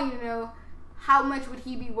I want you to know how much would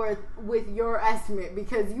he be worth with your estimate?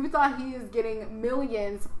 Because you thought he is getting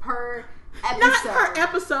millions per episode. Not per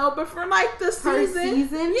episode, but for like the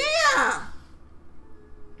season. Yeah.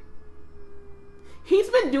 He's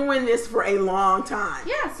been doing this for a long time.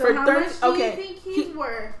 Yeah, so how much do you think he's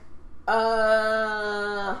worth?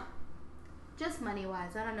 Just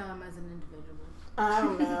money-wise. I don't know him as an individual. I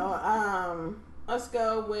don't know. Let's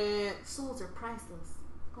go with... Souls are priceless.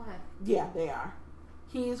 Go ahead. Yeah, they are.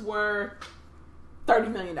 He's worth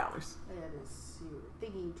 $30 million. That is, you're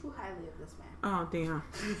thinking too highly of this man. Oh, damn.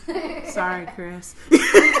 Sorry, Chris.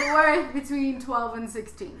 He's worth between 12 and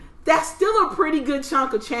 16. That's still a pretty good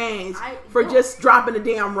chunk of change for just dropping a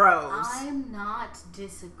damn rose. I'm not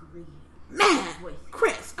disagreeing. Man,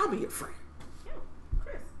 Chris, I'll be your friend. Yeah,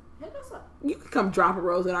 Chris, hit us up. You can come drop a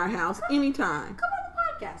rose at our house anytime. Come on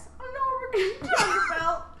the podcast. I don't know what we're going to talk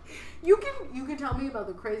about. You can tell me about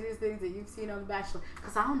the craziest things that you've seen on The Bachelor,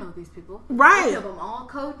 because I don't know these people. Right. I give them all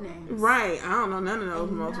code names. Right. I don't know none of those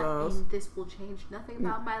mofos. And this will change nothing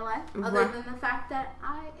about my life, other than the fact that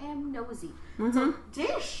I am nosy. So,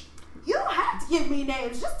 Dish, you don't have to give me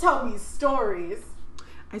names. Just tell me stories.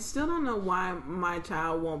 I still don't know why my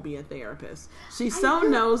child won't be a therapist. She's so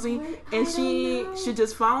nosy, and she should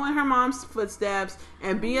just follow in her mom's footsteps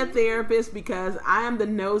and be a therapist, because I am the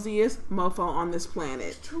nosiest mofo on this planet.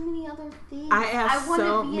 There's too many other things. I want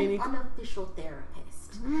so to be many... an unofficial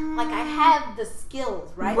therapist. Like, I have the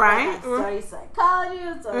skills, right? Right. Like, I study psychology,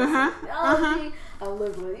 I study psychology. I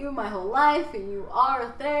lived with you my whole life, and you are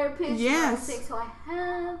a therapist. Yes. So I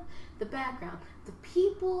have the background. The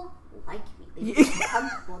people like me. They feel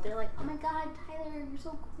comfortable. They're like, oh my God, Tyler, you're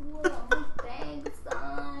so cool. I'm like, thanks,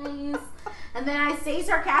 guys. And then I say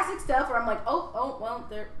sarcastic stuff where I'm like, oh, well,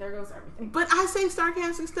 there goes everything. But I say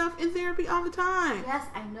sarcastic stuff in therapy all the time. Yes,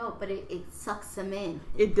 I know, but it sucks them in.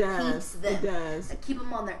 It does. Keeps them. It does. I keep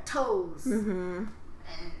them on their toes. Mm-hmm. And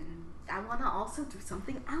I want to also do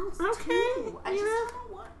something else, too. I just don't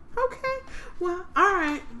know what. Okay. Well, all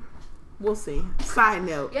right. We'll see. Side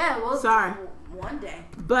note. Yeah, well, sorry. One day.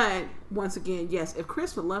 But once again, yes, if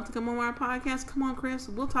Chris would love to come on our podcast, come on, Chris.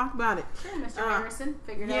 We'll talk about it. Sure, Mr. Harrison.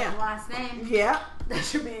 Figured out the last name. Yeah. That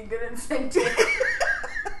should be a good incentive.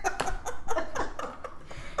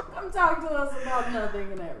 Come talk to us about nothing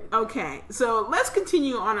and everything. Okay, so let's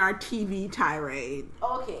continue on our TV tirade.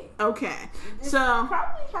 Okay. This so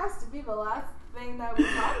probably has to be the last thing that we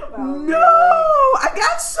talk about. No, really. I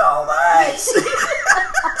got so much.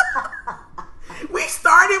 We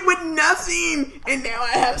started with nothing, and now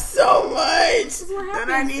I have so much that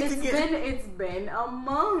I need to get. It's been a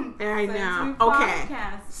month. I since know. we Okay.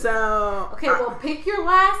 podcasted. So. Okay, well, pick your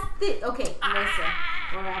last thing. Okay, listen.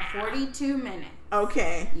 We're at 42 minutes.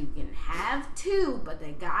 Okay. You can have 2, but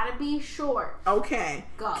they gotta be short. Okay.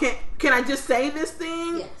 Go. Can I just say this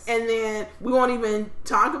thing? Yes. And then we won't even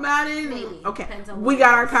talk about it? Maybe. Okay. Depends on We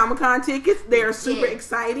got our Comic-Con tickets. They are super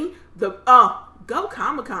exciting. Go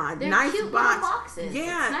Comic-Con. They're nice cute boxes.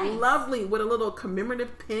 Yeah, nice. Lovely with a little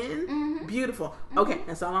commemorative pin. Mm-hmm. Beautiful. Mm-hmm. Okay,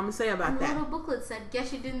 that's all I'm gonna say about and that. The little booklet said,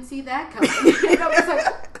 "Guess you didn't see that coming." And I was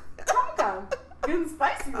like, "Comic-Con, getting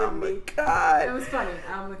spicy with me." Oh my God. It was funny.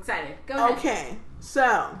 I'm excited. Go ahead. Okay,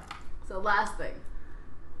 so last thing.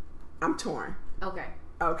 I'm torn. Okay.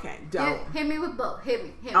 Okay, don't. Hit me with both. Hit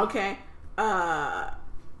me. Okay.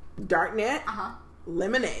 Darknet.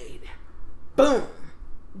 Lemonade. Boom.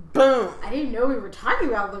 Boom. I didn't know we were talking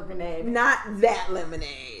about lemonade. Not that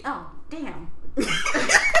lemonade. Oh, damn.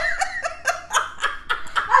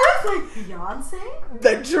 I was like, Beyonce?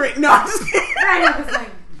 The drink. No, I'm just kidding. Right, I was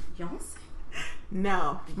like, Beyonce?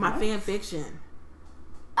 No, my fan fiction.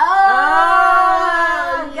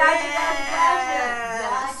 Oh,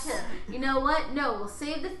 yes. Gotcha. You know what? No, we'll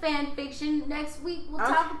save the fan fiction. Next week, we'll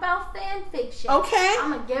talk about fan fiction. Okay.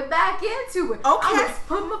 I'm going to get back into it. Okay. I'm going to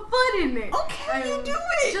put my foot in it. Okay, you do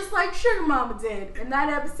it. Just like Sugar Mama did in that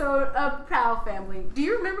episode of the Proud Family. Do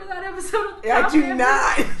you remember that episode of the Proud Family? I do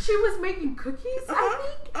not. She was making cookies, I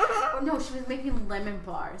think. Or no, she was making lemon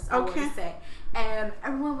bars, I want to say. And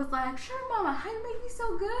everyone was like, "Sure, Mama, how you make these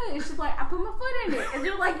so good?" And she's like, "I put my foot in it." And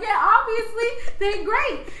they're like, "Yeah, obviously, they're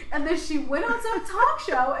great." And then she went on to a talk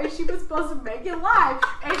show, and she was supposed to make it live.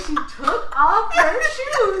 And she took off her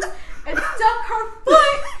shoes and stuck her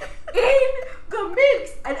foot in the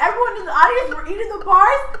mix. And everyone in the audience were eating the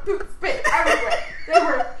bars. Dude, spit everywhere. They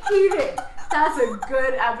were heated. That's a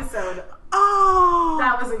good episode. Oh,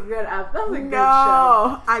 that was a good episode. That was a good show.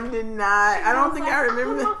 No, I did not. I don't think I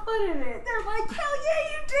remember that. I put my foot in it. They're like, hell yeah,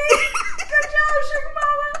 you did. Good job, Sugar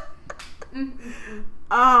Mama.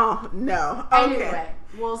 Oh, no. Okay. Anyway,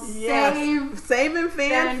 We'll saving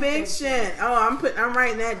fan fiction. Oh, I'm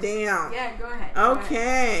writing that down. Yeah, go ahead.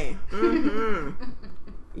 Okay.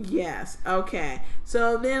 Yes. Okay.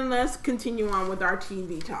 So then let's continue on with our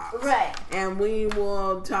TV talks. Right. And we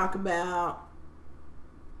will talk about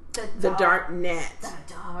the dark net. The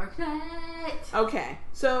dark net. Okay.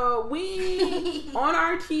 So we on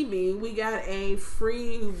our TV we got a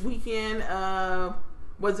free weekend of,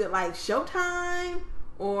 was it like Showtime?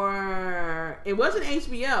 Or it wasn't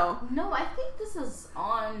HBO. No, I think this is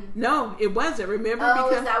on. No, it wasn't. Remember? Oh,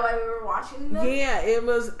 because is that why we were watching this? Yeah, it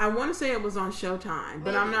was. I want to say it was on Showtime,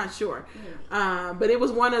 but I'm not sure. But it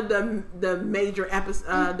was one of the major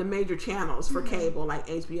the major channels for cable, like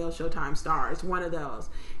HBO, Showtime, Stars. One of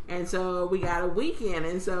those. And so we got a weekend,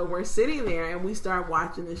 and so we're sitting there, and we start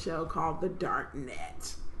watching the show called The Dark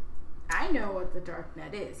Net. I know what The Dark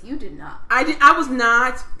Net is. You did not. I was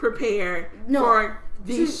not prepared for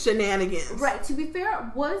these shenanigans. Right. To be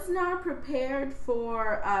fair, was not prepared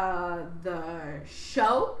for the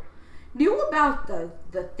show. Knew about the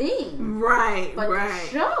thing. Right. But right. the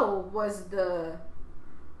show was the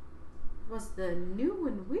new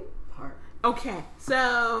and weird part. Okay.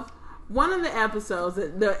 So one of the episodes,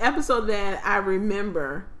 the episode that I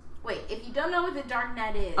remember. Wait, if you don't know what The Dark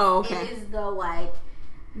Net is, it is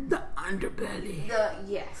the underbelly.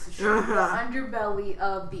 The underbelly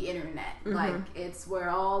of the internet. Mm-hmm. Like, it's where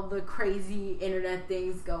all the crazy internet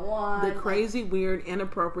things go on. The crazy, weird,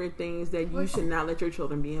 inappropriate things that you should not let your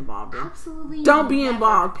children be involved in. Absolutely. Don't be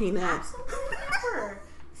involved, Peanut. Absolutely never.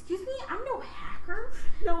 Excuse me, I'm no hacker.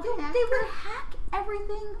 No hacker. They would hack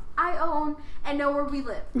everything I own and know where we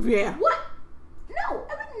live. Yeah. What? No,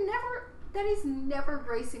 I would never. That is never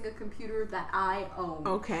gracing a computer that I own.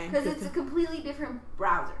 Okay. Because it's a completely different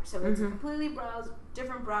browser. So it's a completely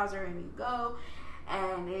different browser, and you go,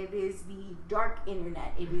 and it is the dark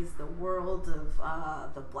internet. It is the world of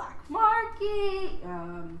the black market,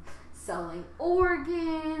 selling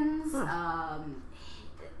organs,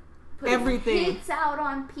 putting everything. hits out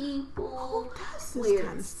on people, weird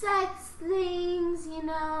kind of sex things, you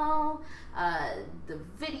know. The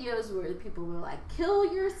videos where people were like,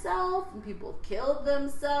 kill yourself, and people killed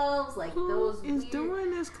themselves, like those is weird,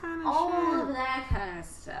 doing this kind of all shit? of that kind of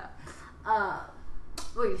stuff.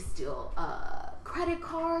 Where you steal credit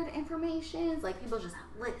card information, like people just have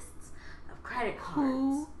lists of credit cards.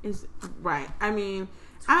 Who is right? I mean,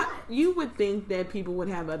 you would think that people would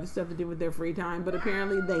have other stuff to do with their free time, but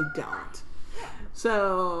apparently they don't.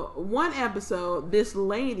 So one episode, this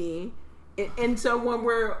lady. And so when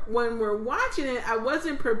we're watching it, I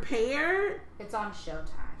wasn't prepared. It's on Showtime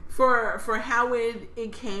for how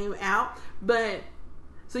it came out. But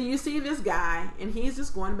so you see this guy, and he's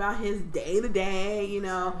just going about his day to day, you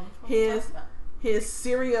know, his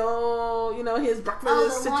cereal, you know, his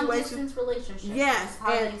breakfast situation. Long distance relationship. Yes, how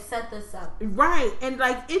they set this up. Right, and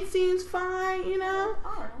like it seems fine, you know.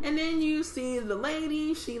 And then you see the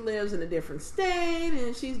lady; she lives in a different state,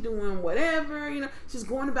 and she's doing whatever, you know. She's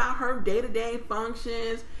going about her day to day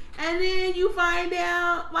functions, and then you find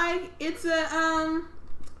out like it's a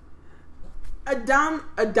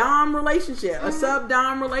dom relationship, a sub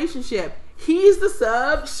dom relationship. He's the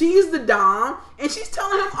sub, she's the dom, and she's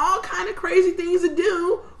telling him all kind of crazy things to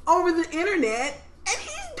do over the internet, and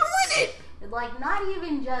he's doing it. Like, not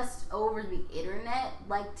even just over the internet,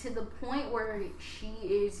 like to the point where she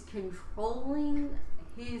is controlling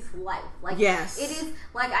his life. Like, yes, it is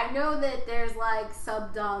like, I know that there's like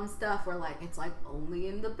sub-dom stuff where like it's like only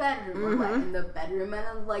in the bedroom, or like in the bedroom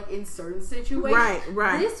and like in certain situations.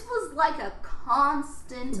 Right. This was like a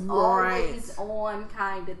constant, always on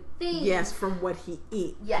kind of thing. Yes, from what he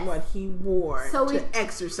eats, what he wore, so to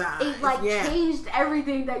exercise. It like changed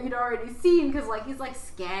everything that you'd already seen, because like he's like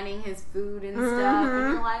scanning his food and stuff,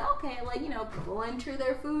 and you're like, okay, like, you know, people enter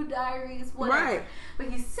their food diaries, whatever. Right. But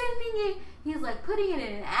he's sending it. He's like putting it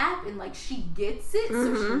in an app, and like she gets it,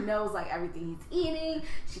 so she knows like everything he's eating.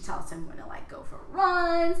 She tells him when to like go for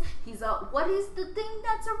runs. He's what is the thing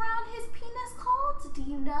that's around his penis called? Do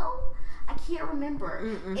you know? I can't remember.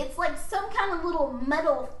 It's like some kind of little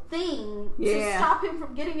metal thing to stop him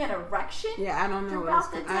from getting an erection. Yeah, I don't know.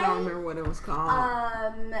 I don't remember what it was called.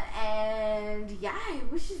 And yeah,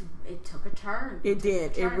 it took a turn. It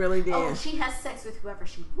did. It really did. Oh, she has sex with whoever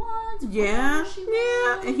she wants. Yeah, she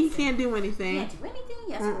wants, and he can't do anything. He can't do anything.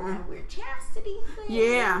 He has some kind of weird chastity thing.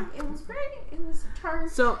 Yeah, it was a turn.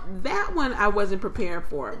 So that one I wasn't prepared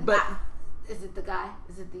for, but. Is it the guy?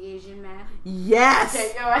 Is it the Asian man? Yes.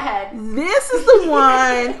 Okay, go ahead. This is the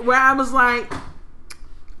one where I was like,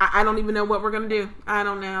 I don't even know what we're going to do. I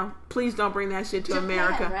don't know. Please don't bring that shit to Japan,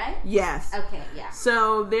 America. Right? Yes. Okay, yeah.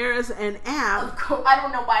 So there's an app. Of course, I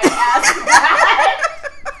don't know why I asked that.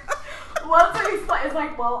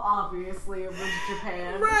 like, well, obviously it was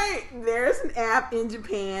Japan. Right. There's an app in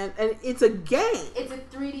Japan, and it's a game. It's a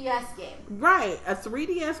 3DS game. Right. A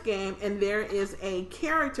 3DS game, and there is a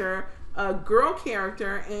character, a girl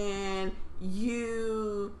character, and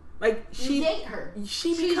you date her.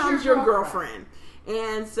 She becomes your girlfriend.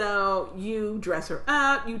 And so you dress her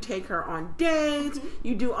up, you take her on dates,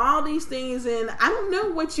 you do all these things, and I don't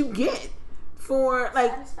know what you get for,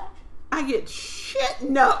 like, satisfaction. I get shit.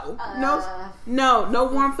 No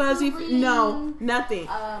warm fuzzy. No, nothing.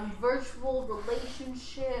 Virtual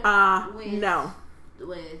relationship.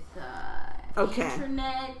 With okay.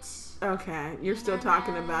 Internet. Okay, you're still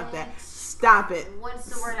talking about that. Stop it.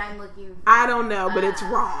 What's the word I'm looking for? I don't know, but it's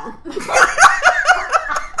wrong.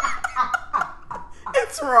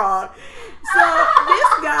 It's wrong. So this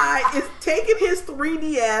guy is taking his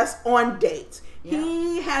 3DS on dates. Yeah.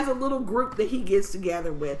 He has a little group that he gets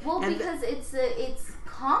together with. Well, and because it's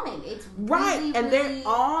common. It's right, really, and they're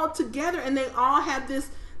all together, and they all have this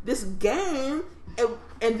game,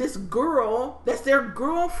 and this girl that's their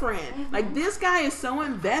girlfriend. Mm-hmm. Like, this guy is so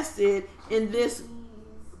invested in this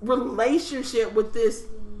relationship with this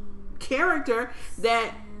character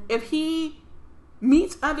that if he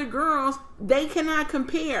meets other girls, they cannot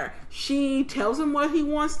compare. She tells him what he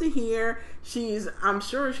wants to hear. I'm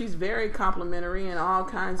sure she's very complimentary in all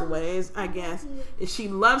kinds of ways, I guess. She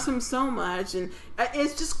loves him so much, and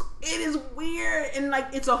it is weird, and like,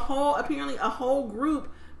 it's apparently a whole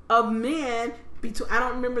group of men I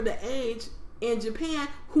don't remember the age in Japan,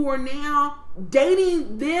 who are now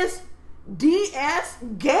dating this DS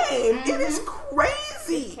game. Mm-hmm. It is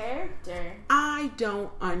crazy. The character. I don't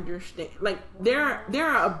understand. Like, there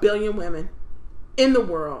are a billion women in the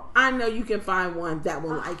world. I know you can find one that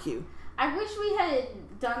will like you. I wish we had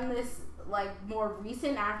done this like more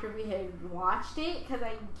recent after we had watched it, because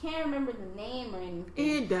I can't remember the name or anything.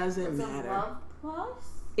 It doesn't matter. Love Plus?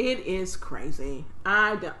 It is crazy.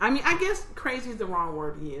 I guess crazy is the wrong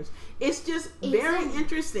word to use. It's just very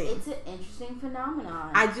interesting. It's an interesting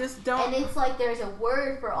phenomenon. I just don't. And it's like there's a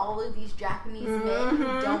word for all of these Japanese men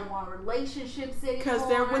who don't want relationships anymore. Because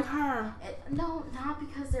they're with her. No, not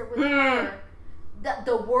because they're with her.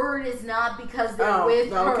 The word is not because they're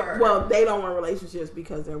with her. Well, they don't want relationships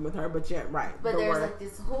because they're with her, but yeah, right. But there's like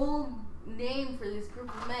this whole name for this group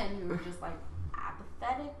of men who are just like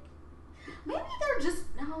apathetic. Maybe they're just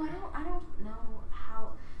I don't know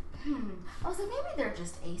how. I was like, maybe they're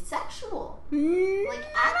just asexual. Like,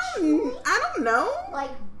 actually, I don't know.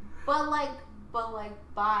 But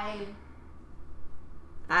by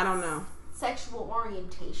I don't know. Sexual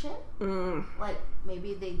orientation. Like,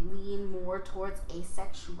 maybe they lean more towards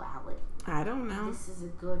asexuality. I don't know. This is a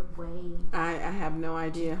good way. I have no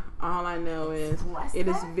idea. All I know is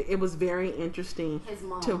it was very interesting. His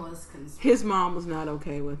mom was concerned. His mom was not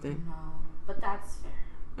okay with it. No, but that's fair.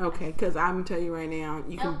 Okay, because I'm gonna tell you right now,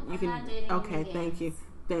 you can. Okay, thank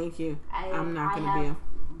you. I'm not gonna be a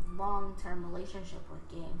long-term relationship with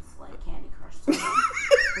games like Candy Crush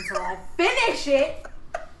until I finish it.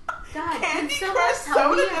 God, can someone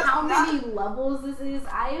tell me how many levels this is?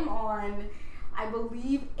 I am on, I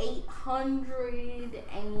believe,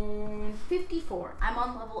 854. I'm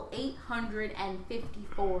on level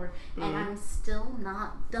 854, and I'm still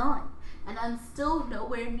not done. And I'm still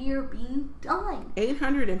nowhere near being done.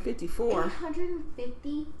 854?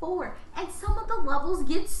 854. And some of the levels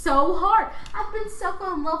get so hard. I've been stuck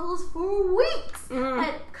on levels for weeks.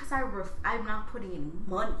 Because I'm not putting any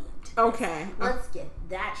money into it. Okay. Let's get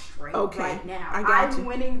that straight right now. I'm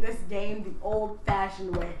winning this game the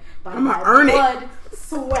old-fashioned way. By my blood,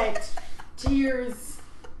 sweat, tears,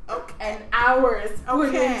 and hours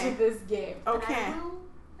put into this game. Okay.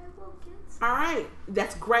 All right,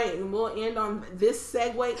 that's great, and we'll end on this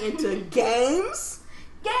segue into games.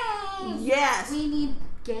 Games. Yes. We need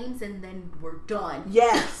games, and then we're done.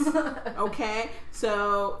 Yes. Okay.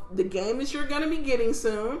 So the game that you're going to be getting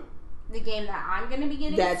soon. The game that I'm going to be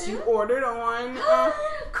getting soon. That you ordered on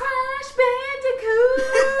Crash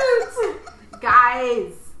Bandicoot.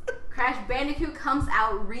 Guys, Crash Bandicoot comes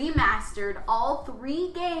out remastered, all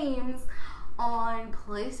 3 games, on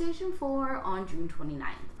PlayStation 4 on June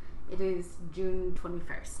 29th. It is June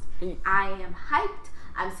 21st. I am hyped.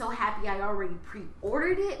 I'm so happy I already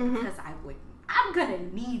pre-ordered it because I'm gonna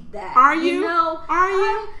need that. Are you? Are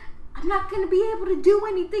you? I'm not gonna be able to do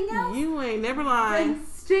anything else. You ain't never lied. And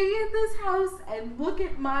stay in this house and look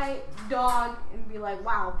at my dog and be like,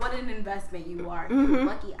 wow, what an investment you are. You're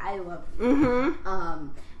lucky I love you.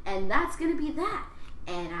 And that's gonna be that.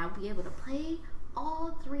 And I'll be able to play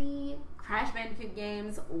all 3 Crash Bandicoot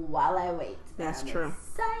games while I wait. That's true.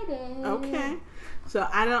 Excited. Okay. So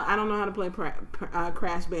I don't know how to play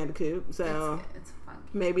Crash Bandicoot. So it's a fun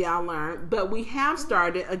maybe I'll learn. But we have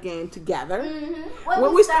started a game together. Mm-hmm. What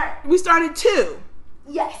did we start? We started 2.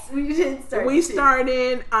 Yes, we did start. We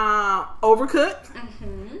started Overcooked,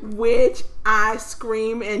 which I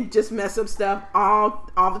scream and just mess up stuff all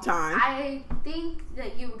the time. I think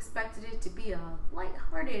that you expected it to be a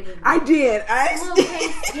lighthearted. I did.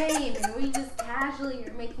 Slow-paced game, and we just casually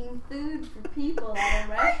are making food for people at a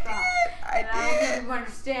restaurant. I don't think you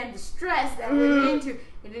understand the stress that we're into.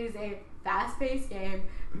 It is a fast-paced game.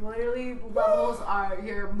 Literally, levels are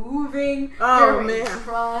you're moving. You're in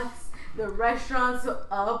trucks. The restaurant's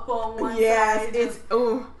up on one side. Yes,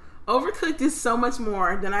 Overcooked is so much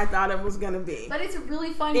more than I thought it was gonna be. But it's a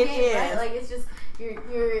really fun game, right? Like it's just your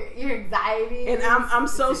anxiety. And I'm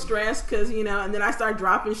so stressed because and then I start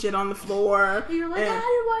dropping shit on the floor. You're like, how do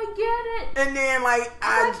I get it? And then I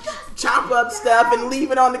chop up stuff and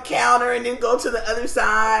leave it on the counter, and then go to the other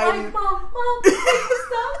side. Like, Mom, take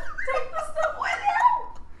the stuff with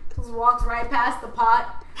you. Just walks right past the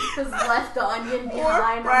pot. Because left the onion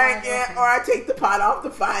behind. Or I take the pot off the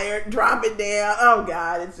fire, drop it down. Oh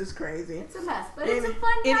God, it's just crazy. It's a mess, but it's a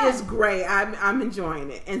fun time. It is great. I'm enjoying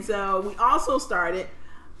it. And so we also started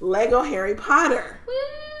Lego Harry Potter.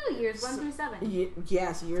 Woo! Years 1 through 7.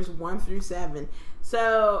 Yes, years 1 through 7.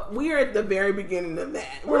 So we are at the very beginning of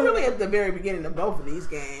that. We're really at the very beginning of both of these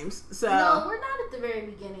games. So no, we're not at the very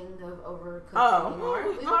beginning of Overcooked anymore.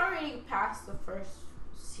 We've already passed the first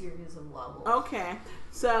series of levels. Okay.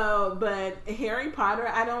 So, but Harry Potter,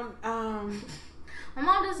 I don't, my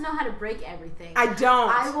mom doesn't know how to break everything. I don't.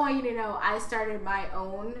 I want you to know I started my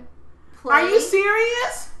own play. Are you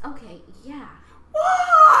serious? Okay, yeah.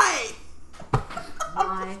 Why?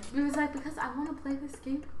 Why? It was because I want to play this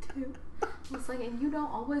game too. It's and you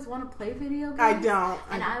don't always want to play video games. I don't.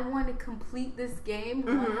 And I want to complete this game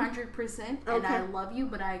 100%. And I love you,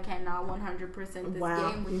 but I cannot 100% this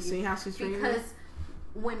game with you. You see how she's treating because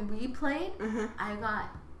when we played,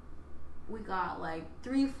 we got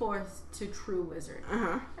 3/4 to True Wizard.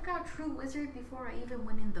 I got True Wizard before I even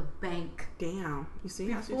went in the bank. Damn. You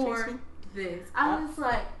see how she treats me? This. I was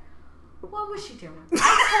like, what was she doing?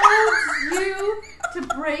 I told you to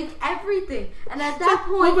break everything. And at that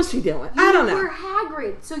point, what was she doing? I don't know. You were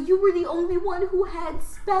Hagrid, so you were the only one who had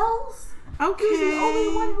spells. Okay. You were the only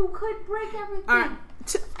one who could break everything. All right.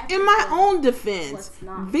 In my own defense,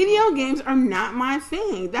 video games are not my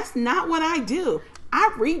thing. That's not what I do.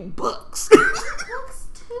 I read books. Books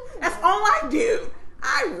too. That's all I do.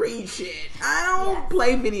 I read shit. I don't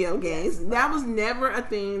play video games. That was never a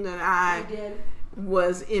thing that I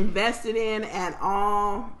was invested in at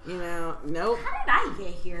all. Nope. How did I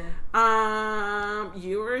get here?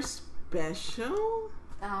 You were special.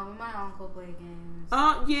 My uncle played games.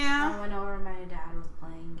 Oh yeah. I went over. My dad was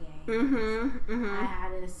playing games. I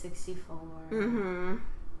had a 64.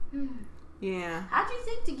 Yeah. How'd you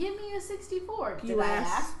think to give me a 64? Did I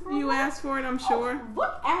ask for it? You asked for it, I'm sure.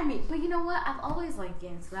 Look at me. But you know what? I've always liked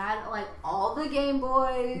games. I had all the Game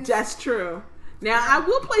Boys. That's true. Now I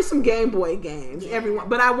will play some Game Boy games,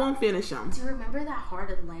 but I won't finish them. Do you remember that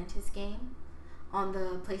Heart Atlantis game on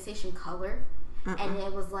the PlayStation Color? And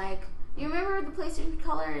it was you remember the PlayStation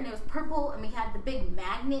Color, and it was purple, and we had the big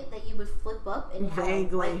magnet that you would flip up and have a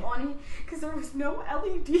light on it because there was no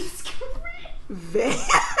LED screen. Oh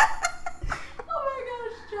my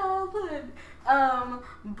gosh, childhood.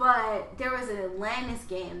 But there was an Atlantis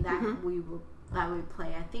game that we would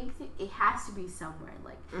play. I think it has to be somewhere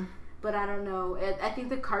but I don't know. I think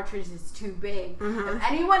the cartridge is too big. If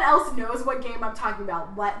anyone else knows what game I'm talking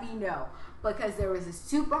about, let me know. Because there was a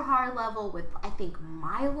super hard level with, I think,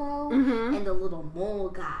 Milo and the little mole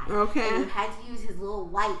guy. Okay. And you had to use his little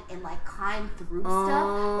light and, climb through stuff.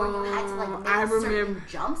 Or you had to, make certain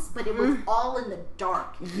jumps. But it was all in the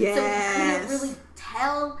dark. Yes. So you couldn't really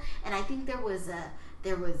tell. And I think there was a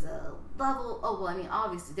level,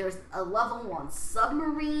 obviously there was a level on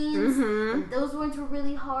submarines, and those ones were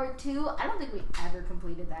really hard too. I don't think we ever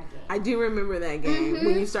completed that game. I do remember that game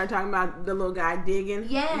when you start talking about the little guy digging.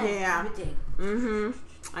 Yeah.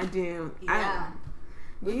 I do. Yeah.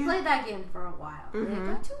 We played that game for a while. It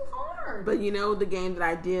got too hard. But the game that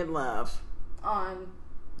I did love on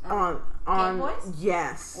Game Boys?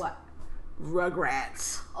 Yes. What?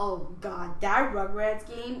 Rugrats. Oh God, that Rugrats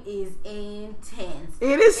game is intense.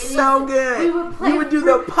 It is so good. We would do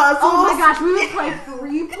the puzzles. Oh my gosh, we would play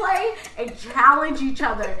free play and challenge each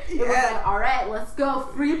other. It was all right, let's go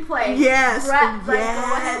free play. Yes. Go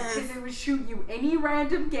ahead, because it would shoot you any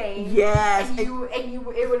random game. Yes. And it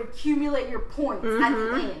would accumulate your points at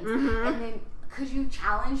the end, and then. could you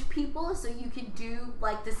challenge people so you could do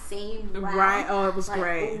like the same round? Right. Oh, it was like,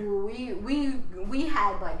 great. Ooh, we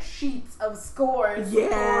had like sheets of scores.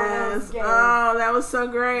 Yes. Oh, that was so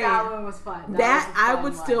great. That one was fun. I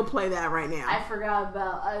would still play that right now. I forgot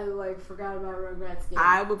about Rugrats game.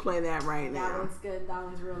 I would play that right now. That one's good. That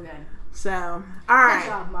one's real good. So, all right. Good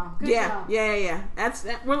job, Mom. Good job. Yeah. That's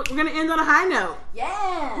we're gonna end on a high note.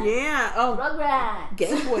 Yeah. Yeah. Oh, Rugrats.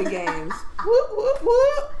 Game Boy games. Whoop, whoop,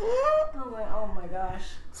 whoop, whoop. Oh my gosh.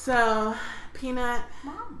 So, Peanut.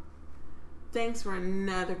 Mom. Thanks for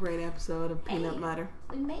another great episode of Peanut Mutter.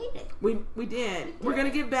 We made it. We did. We're gonna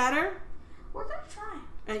get better. We're gonna try.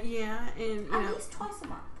 And you at least twice a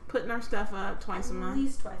month. Putting our stuff up twice a month. At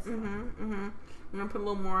least twice a month. We're gonna put a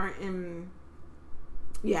little more in.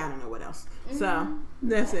 Yeah, I don't know what else. So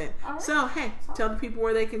that's it. Right. So hey, tell the people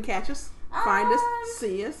where they can catch us, find us,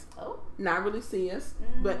 see us. Oh, not really see us,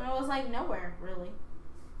 but I was like nowhere really.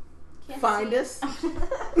 Can't find us.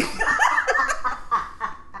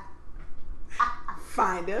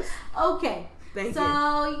 Find us. Okay. Thank you.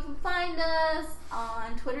 So you can find us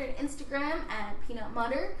on Twitter and Instagram at Peanut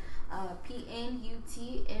Mutter,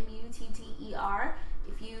 PNUTMUTTER.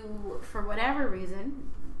 If you, for whatever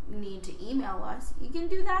reason, need to email us, you can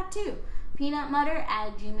do that too.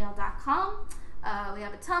 peanutmutter@gmail.com. We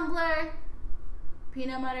have a Tumblr,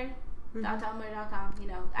 peanutmutter.tumblr.com. You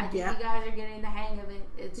know, I think you guys are getting the hang of it.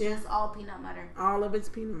 It's just all Peanut Mutter. All of it's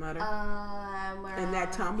Peanut Mutter. And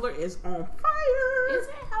that Tumblr is on fire. Is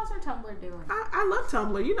it? How's our Tumblr doing? I love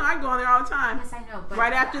Tumblr. You know, I go on there all the time. Yes, I know. But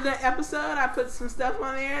right after the episode, I put some stuff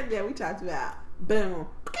on there that we talked about. Boom.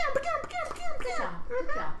 Good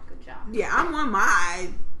job. Yeah, I'm on my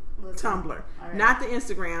Tumblr, not the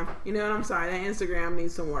Instagram. You know what? I'm sorry, that Instagram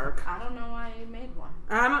needs some work. I don't know why you made one.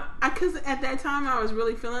 Because at that time I was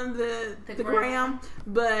really feeling the gram,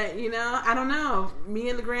 but you know, I don't know. Me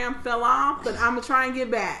and the gram fell off, but I'm gonna try and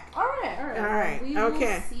get back. All right. We will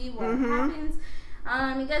see what happens.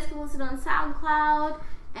 You guys can listen on SoundCloud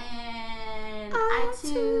and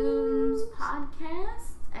iTunes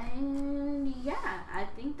podcasts, and yeah, I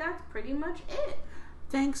think that's pretty much it.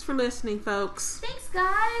 Thanks for listening, folks. Thanks,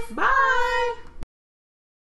 guys. Bye.